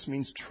 It just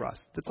means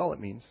trust. That's all it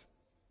means.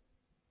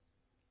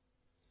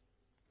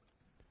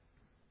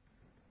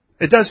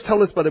 It does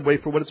tell us, by the way,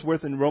 for what it's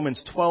worth in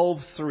Romans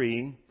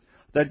 12:3,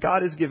 that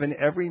God has given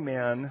every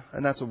man,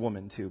 and that's a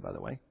woman too, by the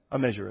way, a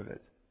measure of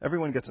it.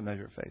 Everyone gets a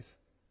measure of faith.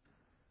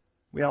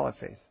 We all have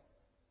faith.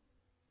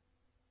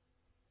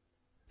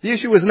 The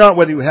issue is not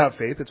whether you have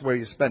faith, it's where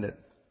you spend it.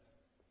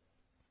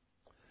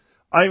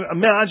 I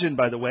imagine,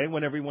 by the way,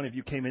 when every one of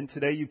you came in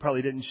today, you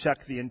probably didn't check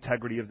the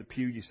integrity of the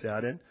pew you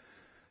sat in.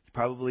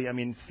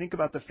 Think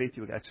about the faith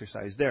you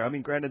exercised there.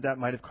 Granted, that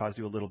might have caused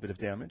you a little bit of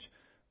damage.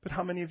 But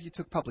how many of you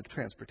took public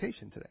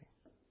transportation today?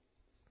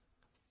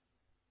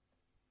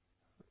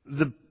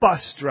 The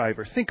bus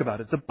driver, think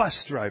about it, the bus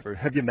driver,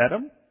 have you met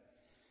him?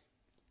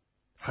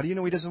 How do you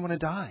know he doesn't want to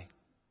die?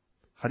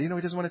 How do you know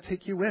he doesn't want to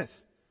take you with?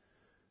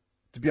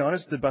 To be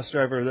honest, the bus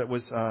driver that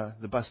was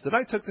the bus that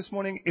I took this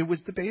morning, it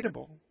was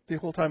debatable the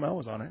whole time I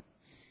was on it.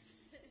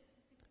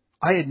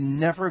 I had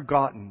never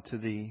gotten to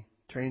the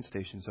train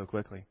station so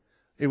quickly.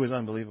 It was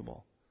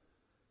unbelievable.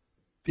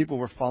 People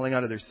were falling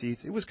out of their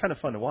seats. It was kind of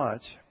fun to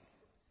watch.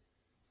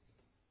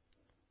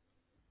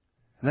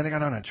 And then I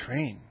got on a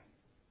train.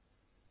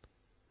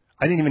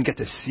 I didn't even get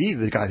to see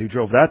the guy who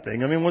drove that thing.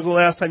 When was the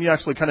last time you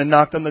actually kind of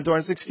knocked on the door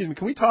and said, excuse me,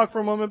 can we talk for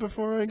a moment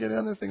before I get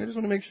on this thing? I just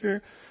want to make sure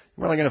you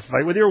weren't going to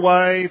fight with your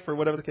wife or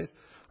whatever the case.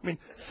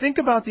 Think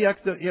about you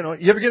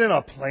ever get in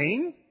a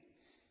plane?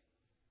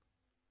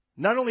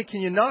 Not only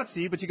can you not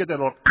see, but you get that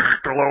little,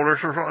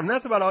 and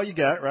that's about all you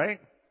get, right?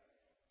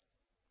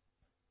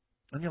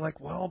 And you're like,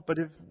 well, but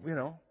if,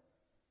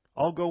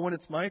 I'll go when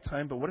it's my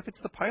time, but what if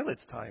it's the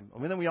pilot's time?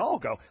 Then we all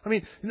go.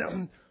 And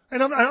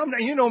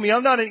you know me,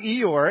 I'm not an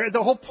Eeyore.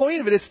 The whole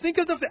point of it is think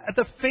of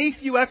the faith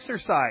you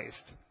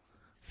exercised.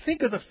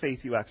 Think of the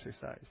faith you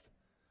exercised.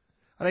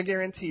 And I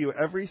guarantee you,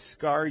 every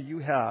scar you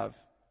have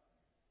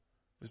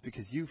was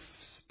because you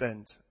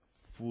spent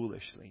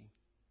foolishly.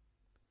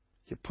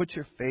 You put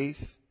your faith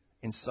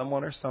in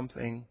someone or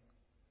something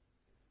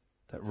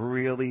that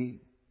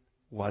really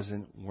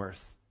wasn't worth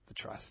the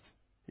trust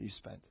that you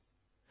spent.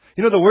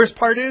 The worst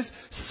part is,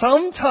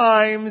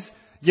 sometimes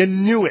you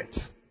knew it.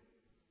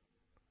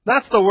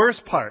 That's the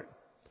worst part.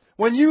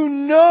 When you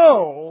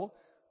know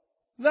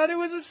that it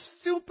was a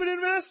stupid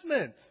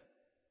investment.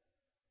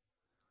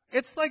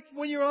 It's like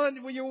when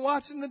you're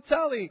watching the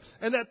telly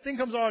and that thing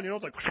comes on,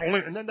 it's like,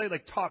 and then they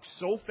like talk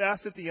so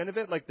fast at the end of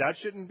it, like that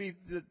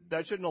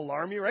shouldn't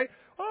alarm you, right?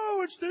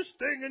 Oh, it's this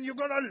thing and you're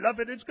gonna love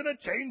it. It's gonna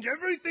change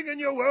everything in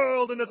your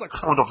world. And it's like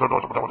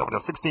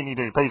 16 ED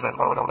replacement,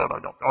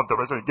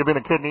 giving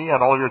a kidney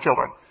and all of your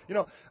children,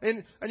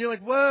 and you're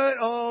like, what?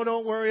 Oh,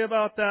 don't worry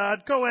about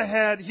that. Go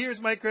ahead. Here's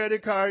my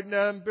credit card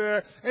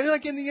number. And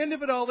like in the end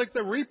of it all, like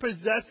they're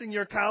repossessing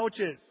your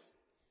couches.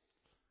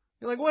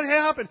 You're like, what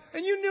happened?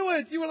 And you knew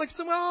it. You were like,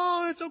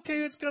 oh, it's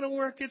okay. It's going to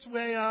work its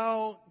way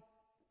out.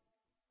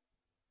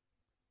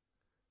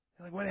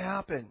 You're like, what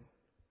happened?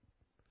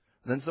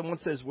 And then someone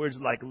says words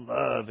like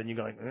love, and you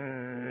go like,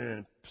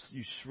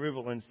 you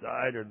shrivel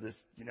inside, or this,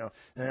 love,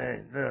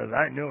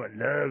 I know what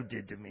love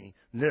did to me.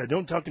 No,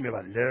 don't talk to me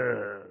about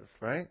love,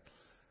 right?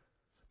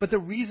 But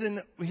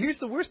here's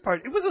the worst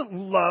part. It wasn't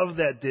love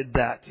that did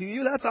that to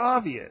you. That's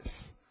obvious.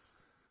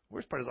 The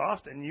worst part is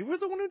often you were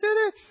the one who did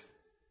it.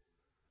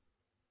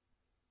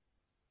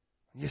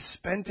 You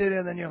spent it,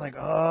 and then you're like,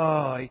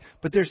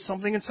 but there's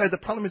something inside. The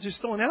problem is there's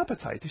still an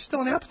appetite. There's still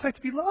an appetite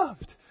to be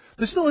loved.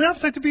 There's still an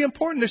appetite to be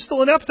important. There's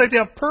still an appetite to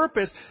have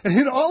purpose. And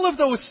in all of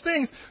those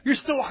things, you're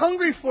still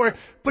hungry for it.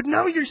 But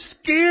now you're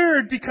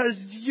scared because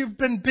you've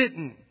been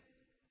bitten.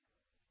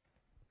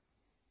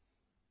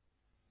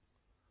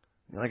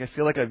 You're like, I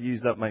feel like I've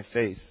used up my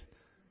faith.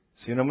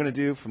 So what I'm going to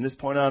do from this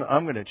point on,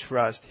 I'm going to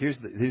trust. Here's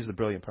the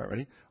brilliant part.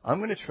 Ready? I'm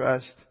going to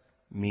trust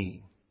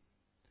me.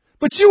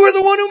 But you were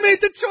the one who made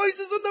the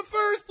choices in the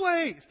first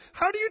place.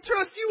 How do you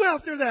trust you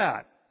after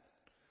that?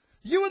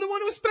 You were the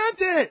one who spent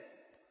it.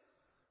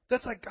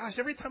 That's like, gosh,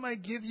 every time I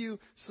give you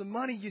some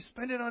money, you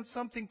spend it on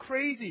something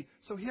crazy.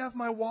 So you have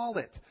my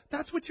wallet.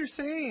 That's what you're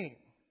saying.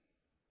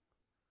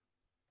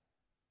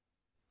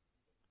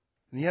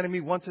 And the enemy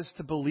wants us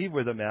to believe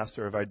we're the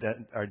master of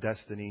our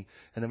destiny,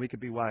 and then we could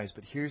be wise.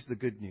 But here's the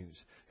good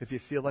news. If you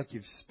feel like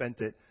you've spent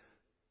it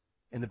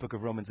in the book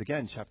of Romans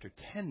again, chapter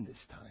 10 this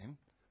time,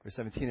 verse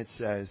 17, it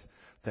says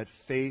that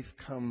faith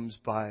comes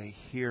by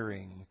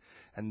hearing,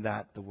 and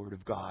that the word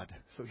of God.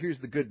 So here's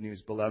the good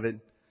news, beloved.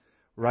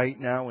 Right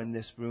now in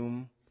this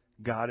room,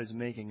 God is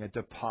making a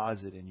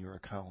deposit in your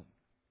account.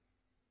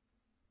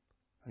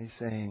 And He's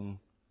saying,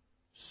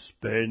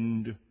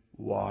 spend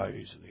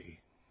wisely.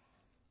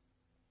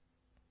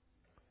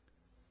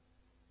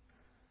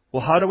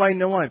 Well, how do I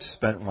know I've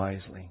spent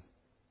wisely?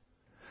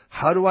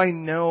 How do I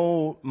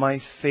know my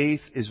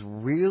faith is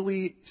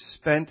really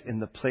spent in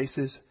the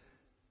places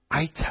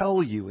I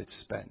tell you it's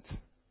spent?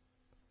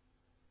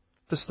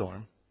 The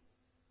storm.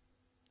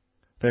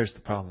 There's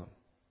the problem.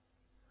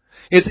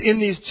 It's in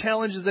these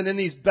challenges and in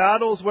these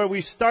battles where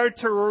we start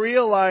to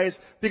realize,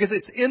 because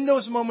it's in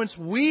those moments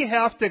we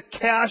have to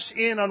cash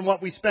in on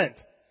what we spent.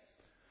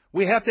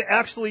 We have to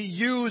actually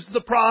use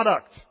the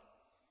product.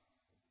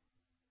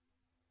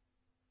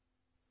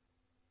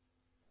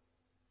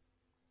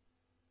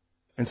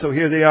 And so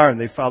here they are, and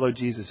they follow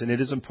Jesus. And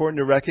it is important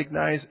to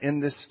recognize in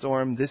this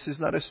storm, this is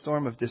not a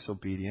storm of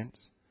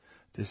disobedience.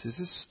 This is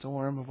a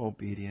storm of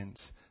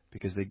obedience,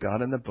 because they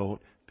got in the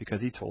boat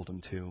because He told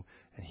them to.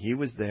 And He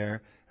was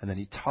there, and then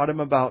He taught them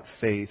about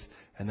faith.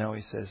 And now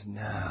He says,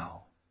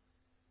 now,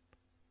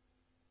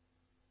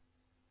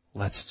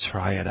 let's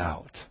try it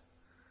out.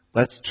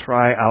 Let's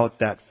try out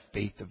that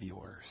faith of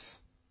yours.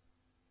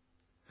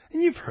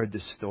 And you've heard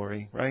this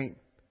story, right?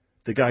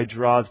 The guy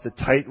draws the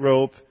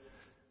tightrope,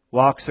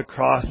 walks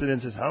across it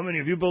and says, how many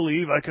of you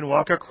believe I can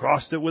walk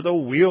across it with a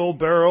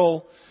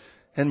wheelbarrow?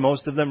 And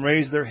most of them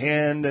raise their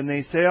hand and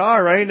they say,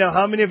 all right, now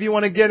how many of you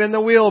want to get in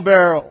the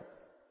wheelbarrow?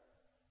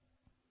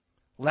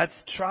 Let's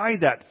try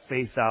that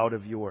faith out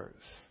of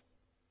yours.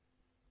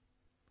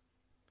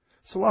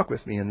 So walk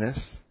with me in this.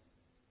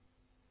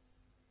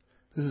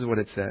 This is what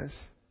it says.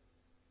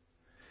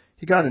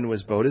 He got into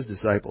his boat. His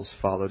disciples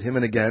followed him.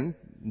 And again,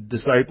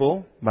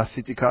 disciple,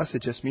 mathitikas,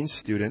 it just means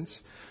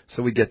students.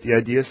 So we get the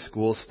idea.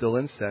 School's still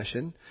in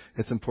session.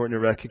 It's important to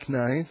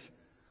recognize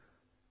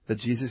that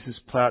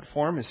Jesus'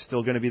 platform is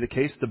still going to be the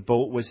case. The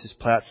boat was His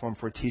platform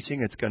for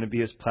teaching. It's going to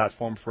be His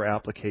platform for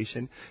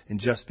application. And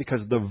just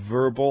because the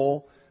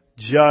verbal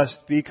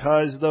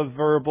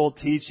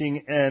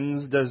teaching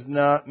ends does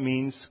not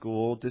mean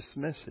school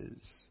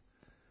dismisses.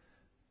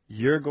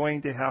 You're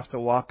going to have to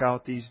walk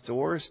out these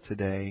doors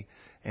today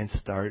and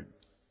start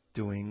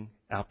doing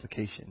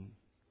application.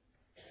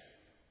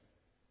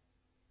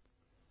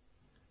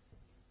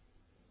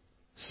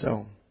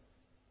 So,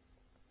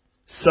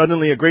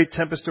 suddenly a great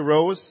tempest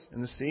arose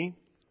in the sea,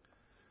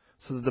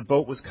 so that the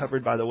boat was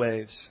covered by the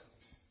waves.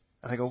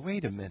 And I go,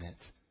 wait a minute.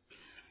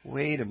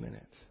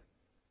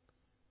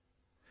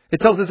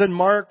 It tells us in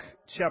Mark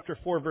chapter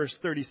 4, verse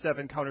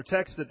 37,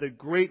 countertext, that the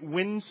great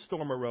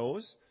windstorm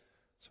arose.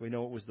 So we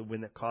know it was the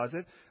wind that caused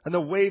it. And the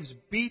waves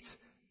beat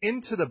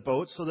into the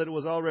boat so that it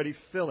was already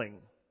filling.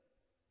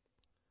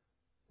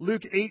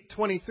 Luke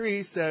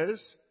 8:23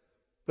 says,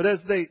 but as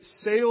they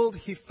sailed,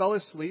 he fell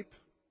asleep,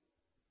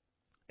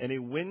 and a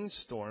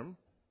windstorm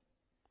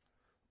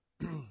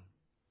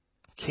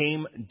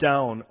came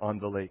down on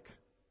the lake.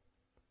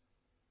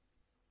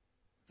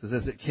 It says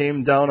as it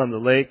came down on the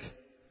lake,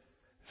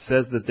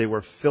 says that they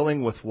were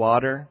filling with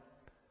water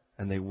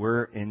and they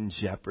were in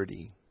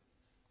jeopardy.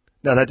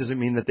 Now, that doesn't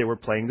mean that they were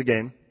playing the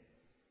game.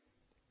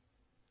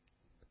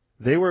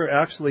 They were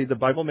actually, the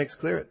Bible makes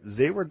clear,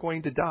 they were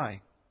going to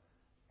die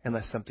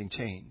unless something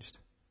changed.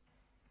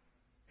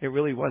 It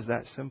really was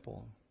that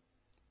simple.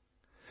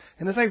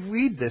 And as I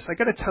read this, I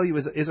got to tell you,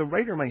 as a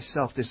writer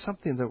myself, there's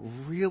something that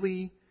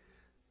really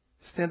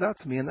stands out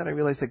to me, and then I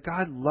realize that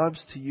God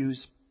loves to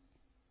use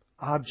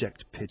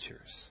object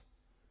pictures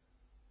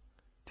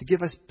to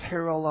give us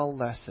parallel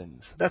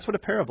lessons. That's what a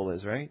parable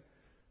is, right?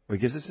 Where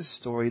He gives us a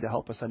story to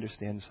help us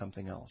understand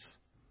something else.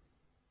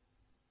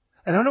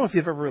 And I don't know if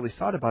you've ever really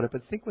thought about it,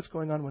 but think what's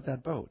going on with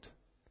that boat.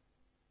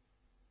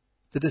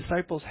 The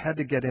disciples had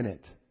to get in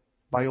it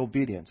by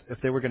obedience.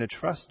 If they were going to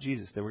trust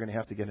Jesus, they were going to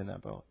have to get in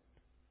that boat.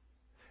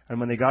 And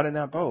when they got in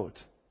that boat,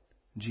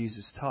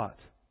 Jesus taught.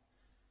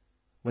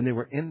 When they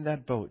were in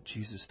that boat,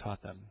 Jesus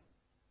taught them.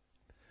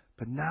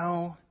 But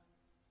now,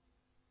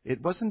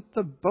 it wasn't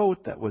the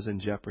boat that was in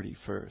jeopardy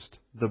first.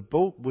 The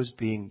boat was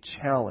being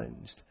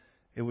challenged.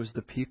 It was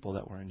the people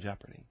that were in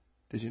jeopardy.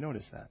 Did you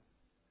notice that?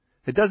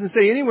 It doesn't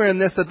say anywhere in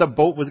this that the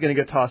boat was going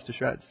to get tossed to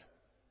shreds.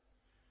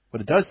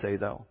 What it does say,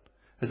 though,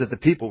 is that the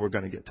people were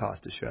going to get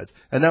tossed to shreds.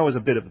 And that was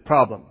a bit of a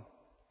problem.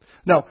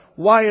 Now,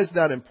 why is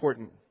that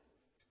important?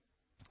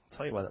 I'll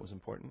tell you why that was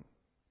important.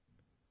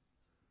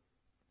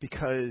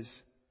 Because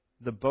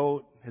the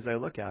boat, as I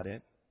look at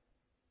it,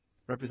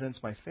 represents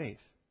my faith.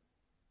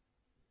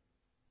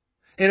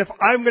 And if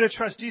I'm going to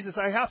trust Jesus,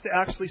 I have to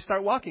actually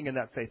start walking in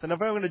that faith. And if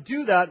I'm going to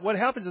do that, what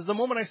happens is the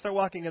moment I start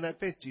walking in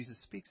that faith,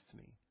 Jesus speaks to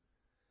me.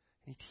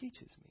 He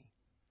teaches me.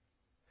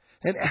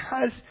 And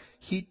as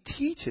He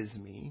teaches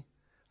me,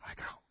 I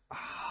go,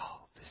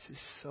 oh, this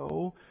is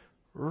so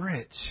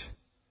rich.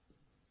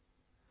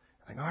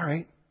 I'm like, all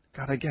right,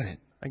 God, I get it.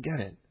 I get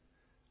it.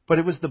 But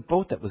it was the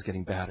boat that was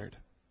getting battered.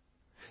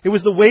 It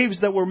was the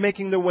waves that were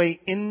making their way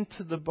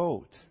into the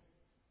boat.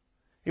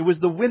 It was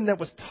the wind that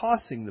was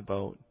tossing the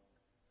boat.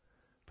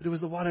 But it was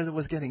the water that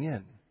was getting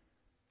in.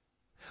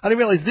 I didn't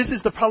realize this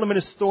is the problem in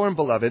a storm,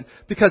 beloved,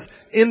 because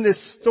in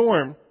this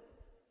storm,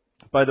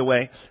 by the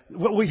way,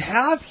 what we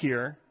have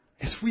here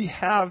is we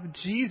have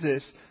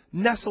Jesus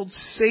nestled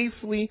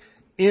safely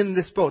in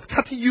this boat.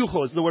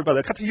 Katiyuho is the word,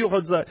 brother.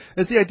 Katiyuho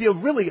is the idea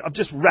really of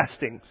just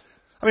resting.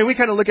 I mean, we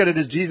kind of look at it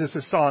as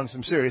Jesus' song,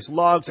 some serious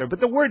logs there, but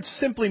the word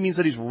simply means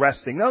that He's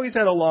resting. Now He's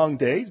had a long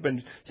day. He's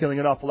been healing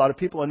an awful lot of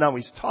people, and now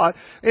He's taught.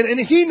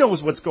 And He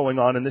knows what's going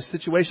on in this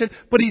situation,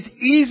 but He's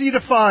easy to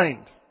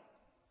find.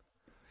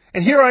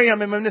 And here I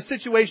am. I'm in a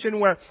situation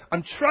where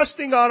I'm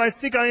trusting God. I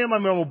think I am.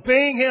 I'm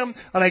obeying Him.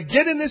 And I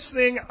get in this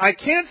thing. I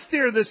can't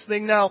steer this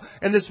thing now.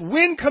 And this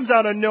wind comes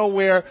out of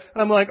nowhere.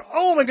 And I'm like,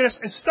 oh my goodness.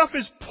 And stuff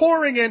is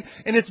pouring in.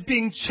 And it's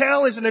being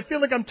challenged. And I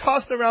feel like I'm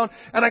tossed around.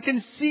 And I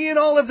can see in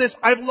all of this,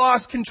 I've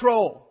lost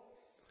control.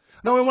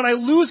 Now, when I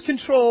lose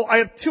control, I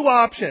have two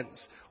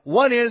options.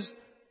 One is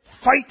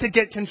fight to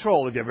get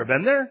control. Have you ever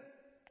been there?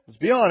 Let's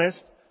be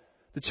honest.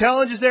 The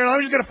challenge is there, and I'm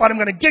just going to fight. I'm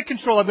going to get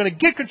control. I'm going to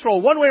get control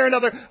one way or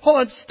another.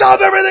 Hold on, stop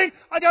everything.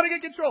 I got to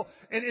get control.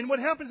 And what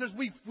happens is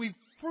we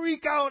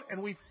freak out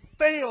and we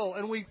fail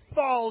and we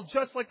fall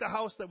just like the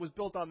house that was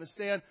built on the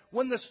sand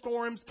when the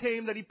storms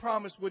came that He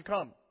promised would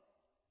come.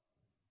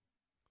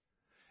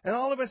 And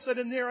all of a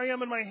sudden, there I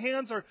am, and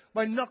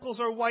my knuckles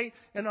are white,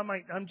 and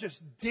I'm just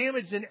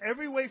damaged in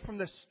every way from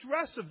the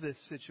stress of this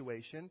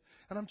situation.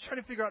 And I'm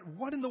trying to figure out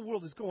what in the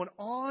world is going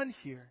on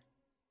here.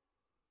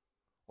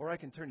 Or I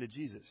can turn to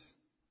Jesus.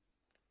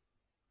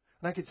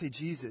 And I could say,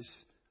 Jesus,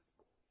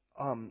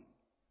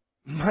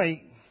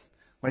 my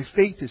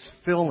faith is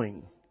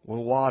filling with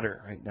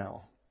water right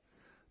now.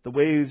 The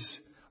waves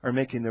are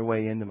making their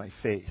way into my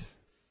faith.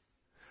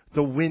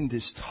 The wind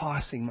is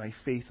tossing my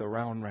faith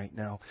around right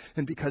now.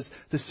 And because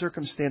the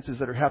circumstances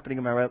that are happening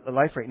in my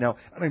life right now,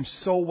 and I'm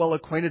so well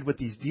acquainted with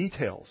these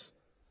details,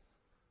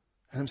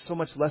 and I'm so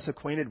much less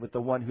acquainted with the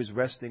one who's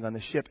resting on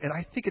the ship. And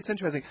I think it's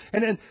interesting.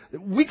 And then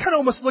we kind of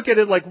almost look at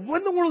it like, what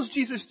in the world is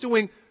Jesus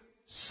doing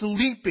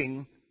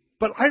sleeping?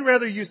 But I'd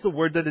rather use the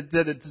word that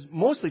it's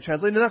mostly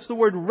translated, and that's the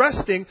word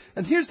resting.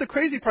 And here's the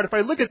crazy part. If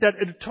I look at that,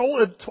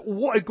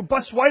 it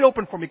busts wide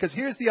open for me, because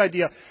here's the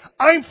idea.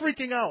 I'm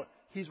freaking out.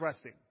 He's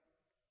resting.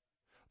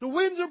 The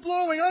winds are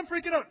blowing. I'm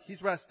freaking out.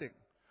 He's resting.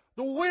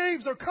 The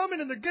waves are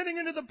coming and they're getting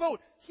into the boat.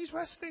 He's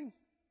resting.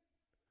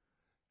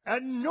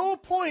 At no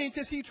point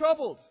is He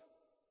troubled.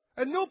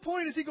 At no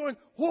point is He going,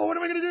 whoa, what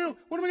am I going to do?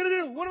 What am I going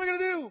to do? What am I going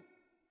to do?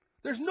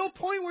 There's no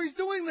point where He's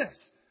doing this.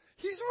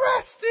 He's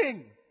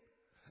resting.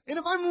 And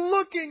if I'm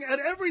looking at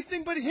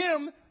everything but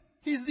Him,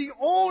 He's the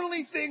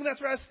only thing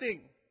that's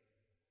resting.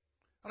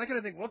 And I kind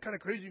of think, what kind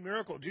of crazy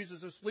miracle?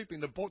 Jesus is sleeping,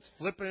 the boat's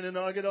flipping, and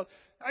I get up.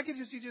 I can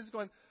just see Jesus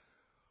going,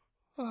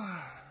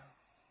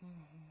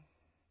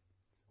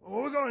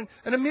 Oh, we're going.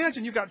 And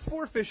imagine you've got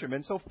 4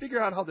 fishermen, so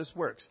figure out how this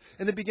works.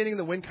 In the beginning,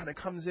 the wind kind of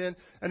comes in,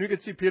 and you can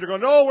see Peter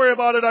going, don't worry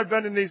about it. I've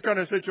been in these kind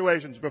of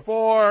situations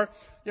before.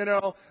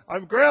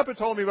 Grandpa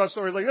told me about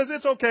stories like this.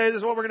 It's okay. This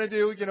is what we're going to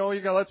do.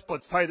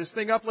 Let's tie this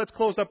thing up. Let's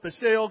close up the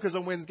sail because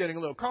the wind's getting a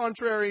little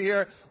contrary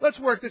here. Let's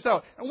work this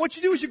out. And what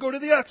you do is you go to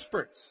the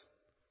experts.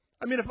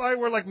 I mean, if I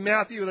were like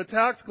Matthew, the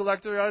tax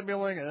collector, I'd be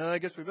like, I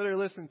guess we better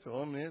listen to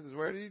him. This is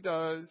what he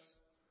does.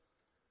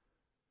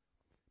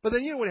 But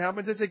then what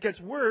happens is it gets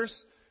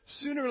worse.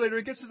 Sooner or later,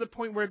 it gets to the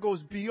point where it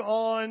goes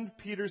beyond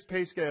Peter's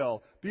pay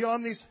scale,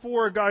 beyond these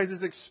 4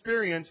 guys'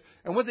 experience.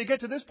 And when they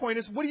get to this point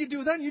is, what do you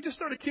do then? You just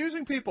start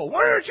accusing people.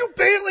 Why aren't you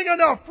bailing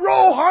enough?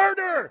 Row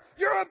harder.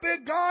 You're a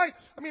big guy.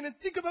 I mean, and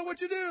think about what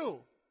you do.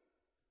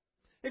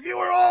 If you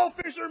were all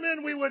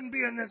fishermen, we wouldn't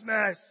be in this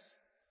mess.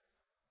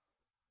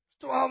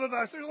 12 of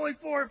us. There's only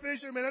 4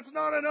 fishermen. That's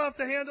not enough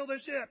to handle the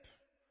ship.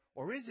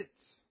 Or is it?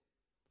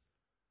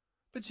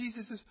 But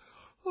Jesus says,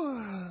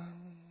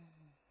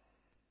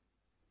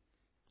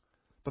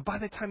 But by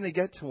the time they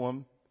get to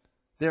him,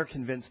 they're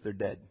convinced they're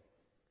dead.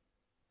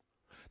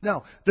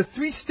 Now, the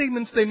 3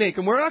 statements they make,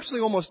 and we're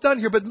actually almost done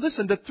here, but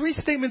listen, the 3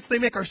 statements they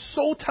make are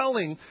so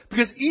telling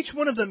because each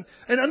one of them,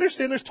 and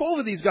understand there's 12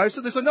 of these guys,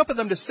 so there's enough of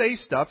them to say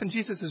stuff, and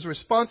Jesus'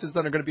 responses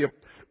then are going to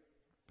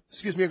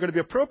be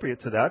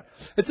appropriate to that.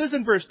 It says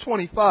in verse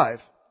 25,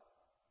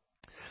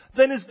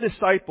 then his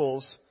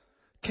disciples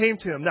came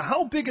to him. Now,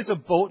 how big is a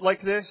boat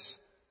like this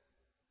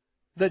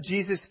that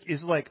Jesus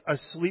is like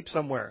asleep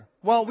somewhere?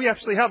 Well, we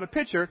actually have a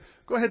picture.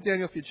 Go ahead,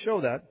 Daniel, if you'd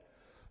show that.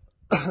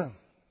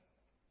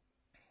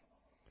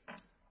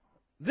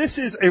 This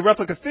is a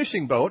replica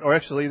fishing boat, or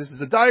actually this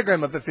is a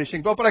diagram of a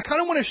fishing boat, but I kind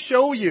of want to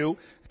show you,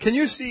 can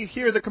you see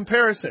here the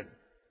comparison?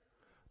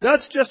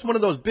 That's just one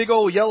of those big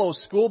old yellow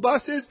school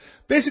buses,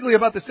 basically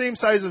about the same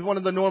size as one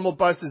of the normal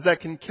buses that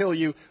can kill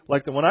you,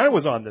 like the one I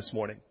was on this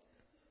morning.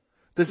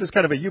 This is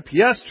kind of a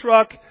UPS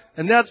truck,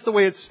 and that's the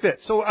way it's fit.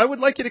 So I would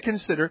like you to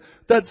consider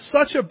that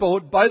such a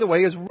boat, by the way,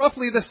 is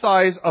roughly the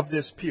size of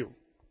this pew.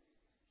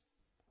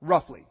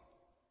 Roughly.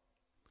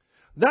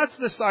 That's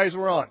the size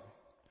we're on.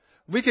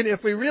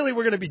 If we really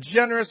were going to be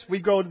generous,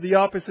 we go to the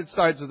opposite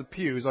sides of the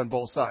pews on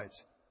both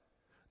sides.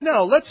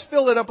 Now, let's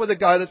fill it up with a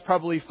guy that's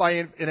probably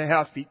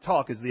 5.5 feet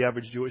tall, because the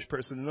average Jewish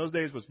person in those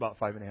days was about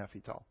 5.5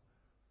 feet tall.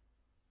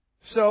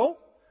 So,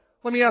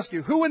 let me ask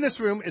you, who in this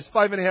room is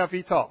 5.5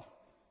 feet tall?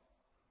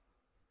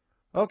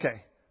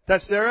 Okay.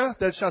 That's Sarah.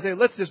 That's Shantae.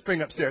 Let's just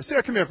bring up Sarah.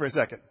 Sarah, come here for a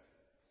second.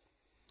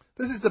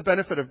 This is the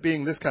benefit of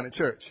being this kind of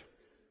church.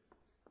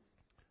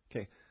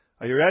 Okay.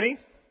 Are you ready?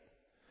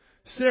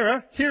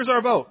 Sarah, here's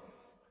our boat.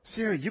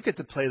 Sarah, you get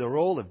to play the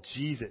role of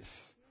Jesus.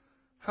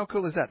 How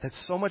cool is that?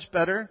 That's so much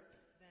better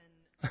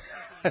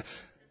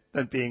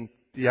than being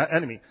the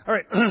enemy. All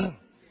right.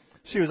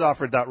 She was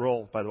offered that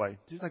role, by the way.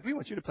 She's like, we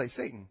want you to play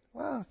Satan.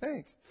 Wow,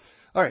 thanks.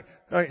 All right.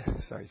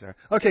 Sorry, Sarah.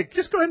 Okay,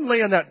 just go ahead and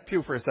lay on that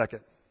pew for a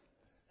second.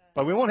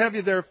 But we won't have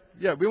you there.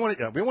 We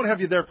won't have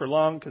you there for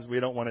long because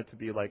we don't want it to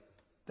be like,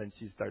 then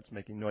she starts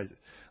making noises.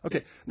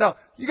 Okay. Now,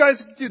 you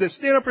guys do this.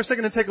 Stand up for a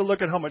second and take a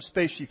look at how much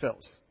space she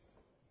fills.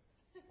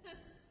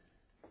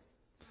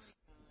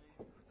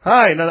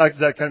 Hi. Now, does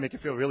that kind of make you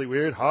feel really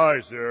weird?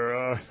 Hi,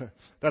 Sarah.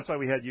 That's why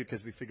we had you,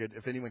 because we figured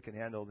if anyone can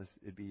handle this,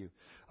 it'd be you.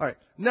 All right.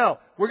 Now,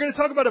 we're going to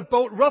talk about a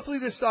boat roughly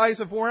the size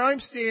of where I'm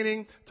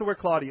standing to where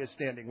Claudia is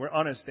standing, where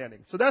Anna's standing.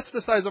 So that's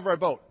the size of our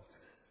boat.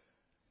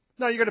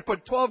 Now, you're going to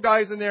put 12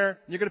 guys in there.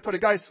 You're going to put a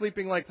guy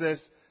sleeping like this.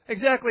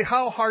 Exactly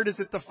how hard is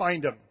it to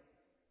find him?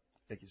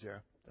 Thank you,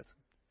 Sarah.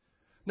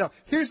 Now,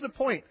 here's the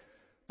point.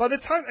 By the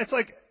time, it's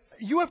like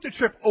you have to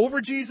trip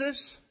over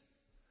Jesus.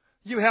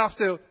 You have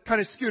to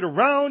kind of scoot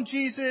around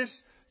Jesus.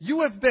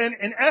 You have been,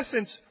 in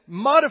essence,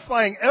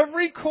 modifying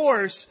every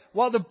course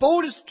while the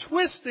boat is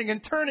twisting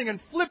and turning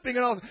and flipping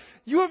and all.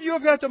 You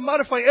have got to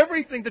modify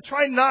everything to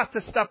try not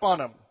to step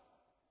on him.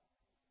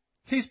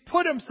 He's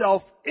put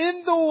himself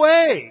in the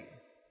way.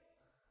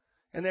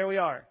 And there we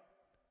are.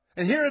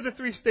 And here are the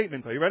 3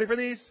 statements. Are you ready for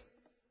these?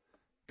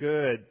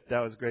 Good. That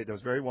was great. That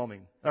was very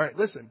warming. All right,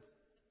 listen.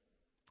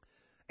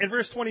 In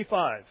verse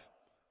 25,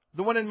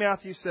 the one in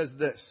Matthew says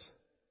this.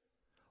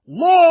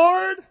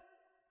 Lord,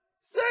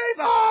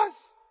 save us!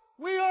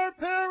 We are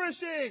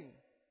perishing.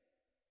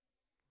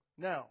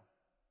 Now,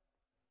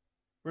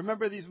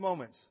 remember these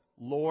moments.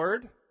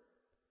 Lord,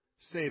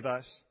 save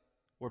us.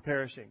 We're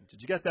perishing.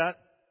 Did you get that?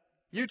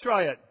 You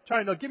try it.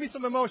 Try it. No, give me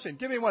some emotion.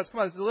 Give me once.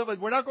 Come on.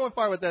 We're not going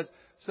far with this.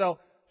 So,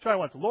 try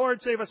once.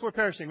 Lord, save us. We're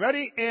perishing.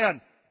 Ready? And.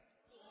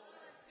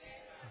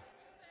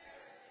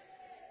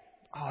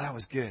 Oh, that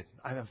was good.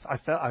 I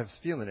was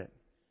feeling it.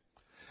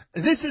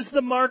 This is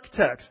the Mark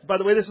text. By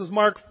the way, this is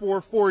Mark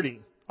 4:40.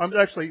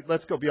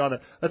 Let's go beyond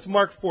that. That's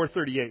Mark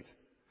 4:38.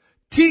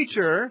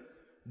 Teacher,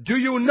 do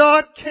you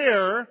not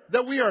care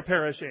that we are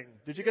perishing?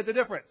 Did you get the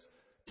difference?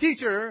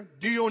 Teacher,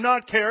 do you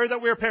not care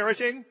that we are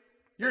perishing?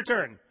 Your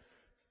turn.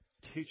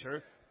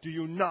 Teacher, do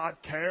you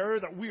not care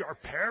that we are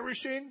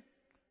perishing?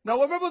 Now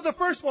remember what the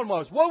first one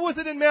was. What was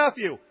it in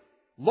Matthew?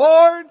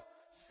 Lord,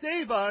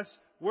 save us,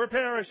 we're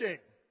perishing.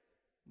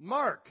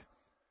 Mark,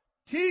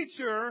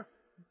 teacher,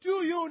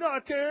 Do you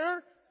not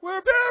care?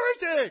 We're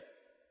perishing.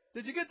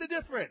 Did you get the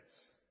difference?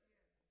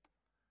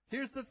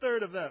 Here's the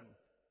third of them.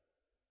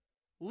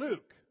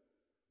 Luke.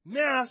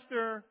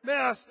 Master,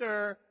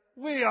 Master,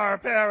 we are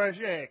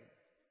perishing.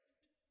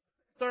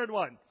 Third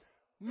one.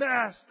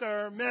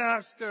 Master,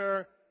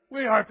 Master,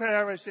 we are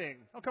perishing.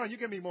 Oh, come on, you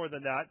give me more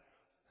than that.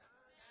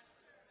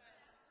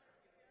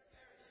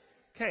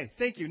 Okay,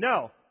 thank you.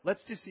 Now,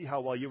 let's just see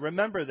how well you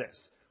remember this.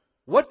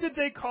 What did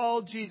they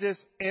call Jesus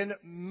in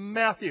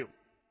Matthew?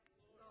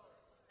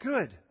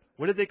 Good.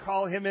 What did they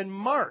call him in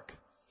Mark?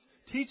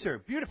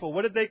 Teacher. Beautiful.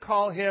 What did they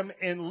call him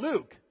in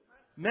Luke?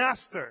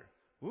 Master.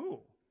 Ooh.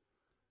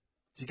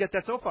 Did you get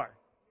that so far?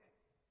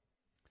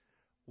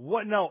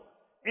 What now?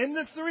 In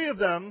the three of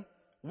them,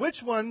 which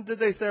one did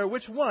they say, or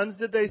which ones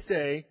did they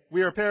say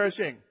we are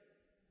perishing?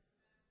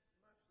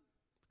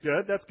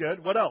 Good. That's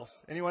good. What else?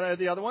 Anyone of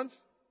the other ones?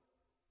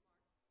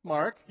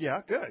 Mark.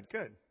 Yeah. Good.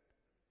 Good.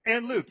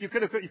 And Luke. You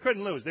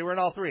couldn't lose. They were in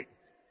all three.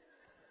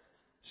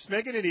 Just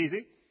making it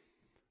easy.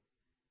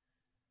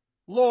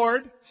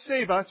 Lord,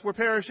 save us, we're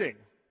perishing.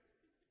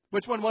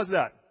 Which one was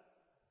that?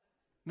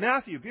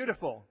 Matthew,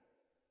 beautiful.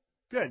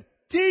 Good.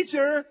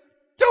 Teacher,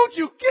 don't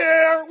you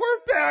care?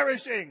 We're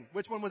perishing.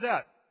 Which one was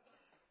that?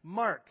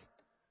 Mark.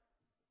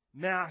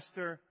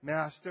 Master,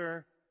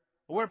 Master,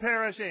 we're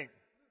perishing.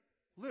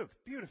 Luke,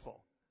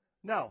 beautiful.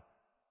 Now,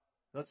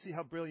 let's see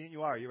how brilliant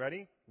you are. You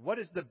ready? What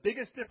is the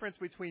biggest difference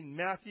between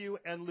Matthew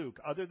and Luke,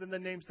 other than the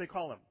names they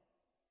call him?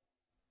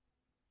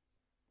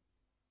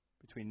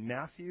 Between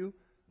Matthew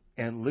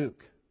and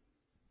Luke.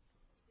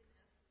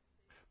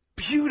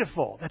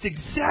 Beautiful. That's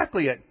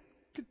exactly it.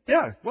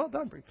 Yeah, well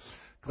done, Bree.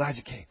 Glad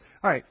you came.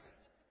 All right.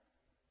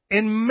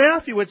 In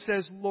Matthew it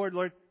says, Lord,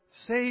 Lord,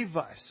 save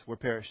us. We're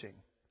perishing.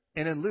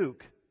 And in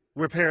Luke,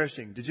 we're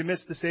perishing. Did you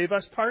miss the save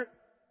us part?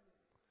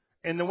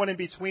 And the one in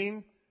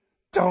between,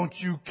 don't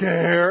you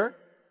care?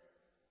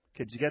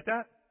 Okay, did you get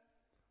that?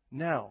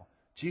 Now,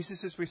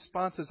 Jesus'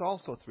 response is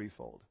also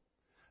threefold.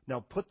 Now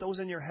put those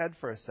in your head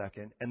for a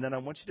second, and then I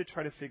want you to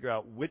try to figure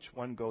out which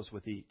one goes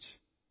with each.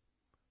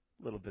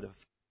 A little bit of...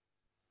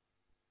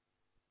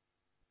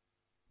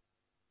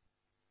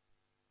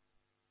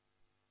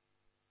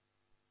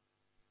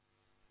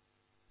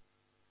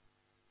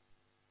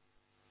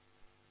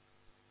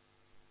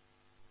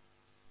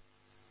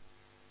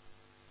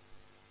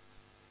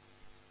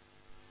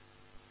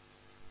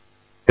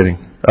 Kidding.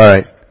 All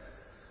right.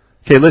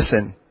 Okay,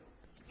 listen.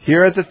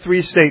 Here are the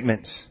three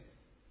statements.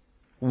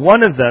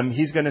 One of them,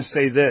 he's going to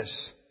say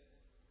this.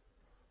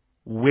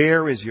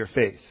 Where is your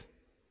faith?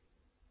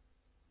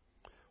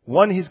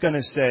 One, he's going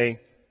to say,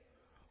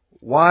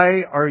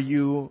 why are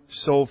you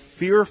so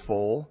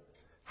fearful?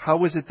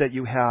 How is it that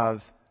you have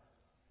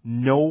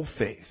no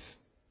faith?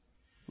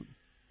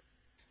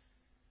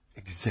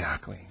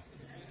 Exactly.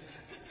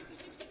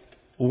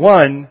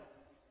 One,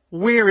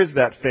 where is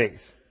that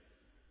faith?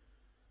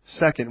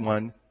 Second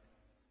one,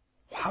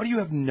 how do you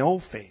have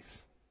no faith?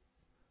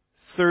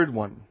 Third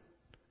one,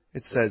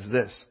 it says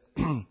this.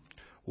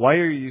 Why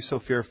are you so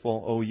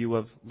fearful, O you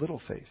of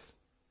little faith?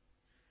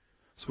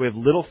 So we have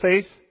little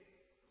faith,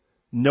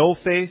 no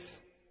faith,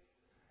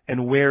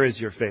 and where is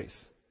your faith?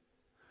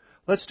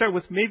 Let's start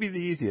with maybe the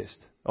easiest,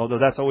 although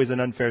that's always an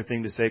unfair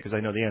thing to say because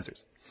I know the answers.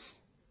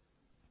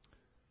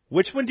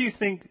 Which one do you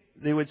think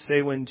they would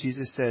say when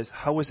Jesus says,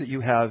 how is it you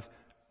have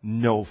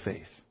no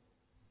faith?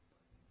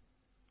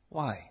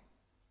 Why?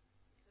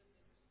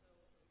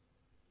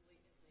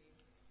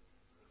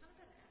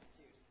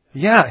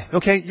 Yeah,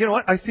 okay, you know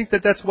what? I think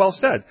that's well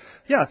said.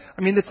 Yeah,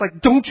 I mean, it's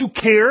like, don't you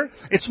care?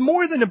 It's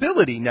more than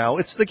ability now.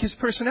 It's like his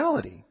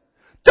personality.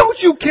 Don't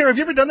you care? Have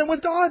you ever done that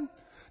with God?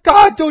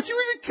 God, don't you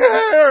even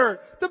care?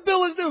 The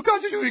bill is due.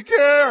 God, don't you even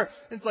care?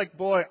 It's like,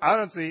 boy, I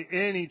don't see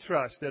any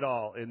trust at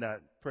all in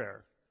that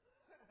prayer.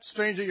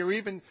 Stranger, you're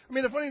even, I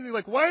mean, the funny thing is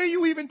like, why are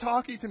you even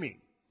talking to me?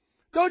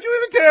 Don't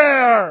you even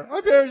care?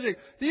 I'm perishing.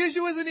 The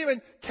issue isn't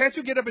even, can't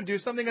you get up and do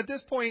something? At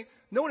this point,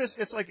 notice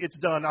it's like, it's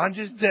done. I'm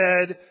just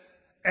dead.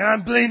 And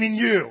I'm blaming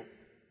you.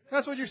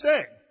 That's what you're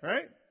saying,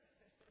 right?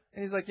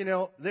 And he's like,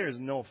 there's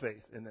no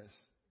faith in this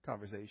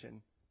conversation.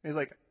 And he's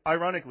like,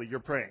 ironically,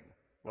 you're praying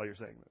while you're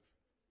saying this.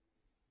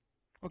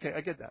 Okay, I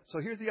get that. So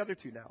here's the other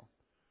two now.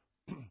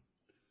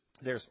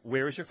 There's,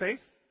 where is your faith?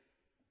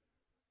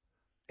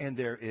 And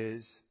there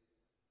is,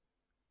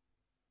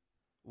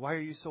 why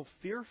are you so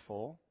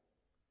fearful?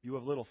 You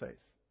have little faith.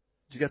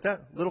 Did you get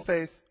that? Little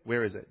faith,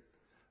 where is it?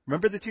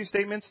 Remember the two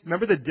statements?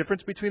 Remember the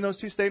difference between those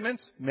two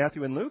statements?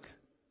 Matthew and Luke?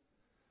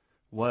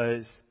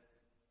 Was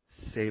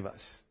save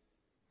us.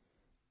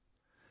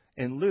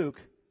 In Luke,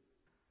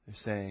 they're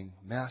saying,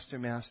 Master,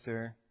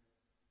 Master,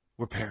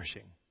 we're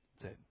perishing.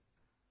 That's it.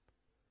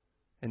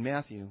 In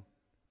Matthew,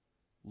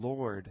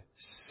 Lord,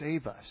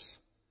 save us,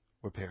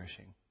 we're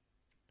perishing.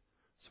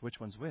 So which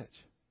one's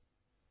which?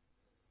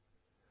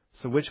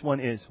 So which one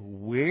is,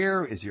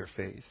 where is your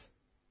faith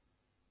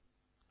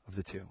of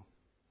the two?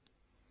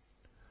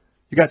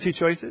 You got two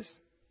choices.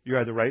 You're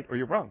either right or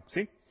you're wrong.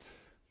 See?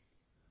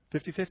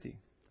 50-50.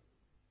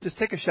 Just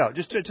take a shout.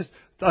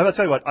 I'll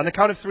tell you what. On the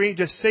count of 3,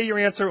 just say your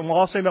answer, and we'll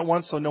all say them at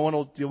once, so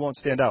you won't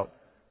stand out.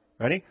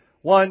 Ready?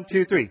 1,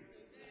 2, 3.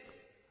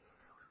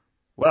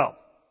 Well,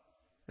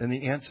 then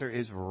the answer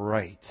is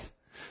right.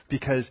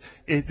 Because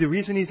the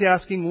reason he's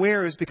asking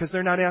where is because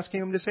they're not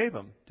asking him to save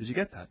them. Did you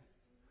get that?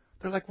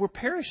 They're like, we're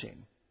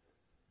perishing.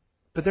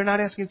 But they're not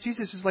asking.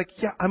 Jesus is like,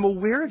 yeah, I'm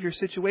aware of your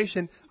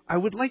situation. I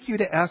would like you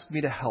to ask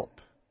me to help.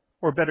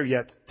 Or better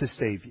yet, to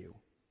save you.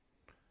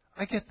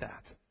 I get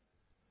that.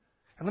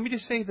 And let me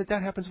just say that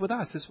happens with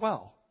us as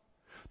well.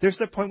 There's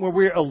the point where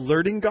we're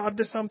alerting God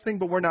to something,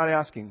 but we're not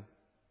asking.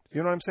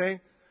 You know what I'm saying?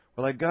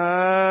 We're like,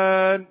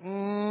 God,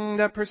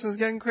 that person's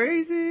getting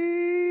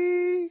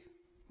crazy.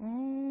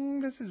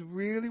 This is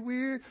really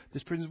weird.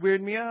 This person's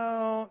weirding me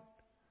out.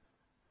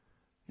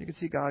 You can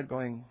see God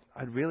going,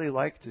 I'd really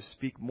like to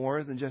speak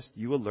more than just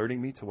you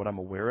alerting me to what I'm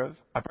aware of.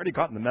 I've already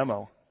gotten the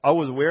memo. I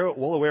was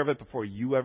well aware of it before you ever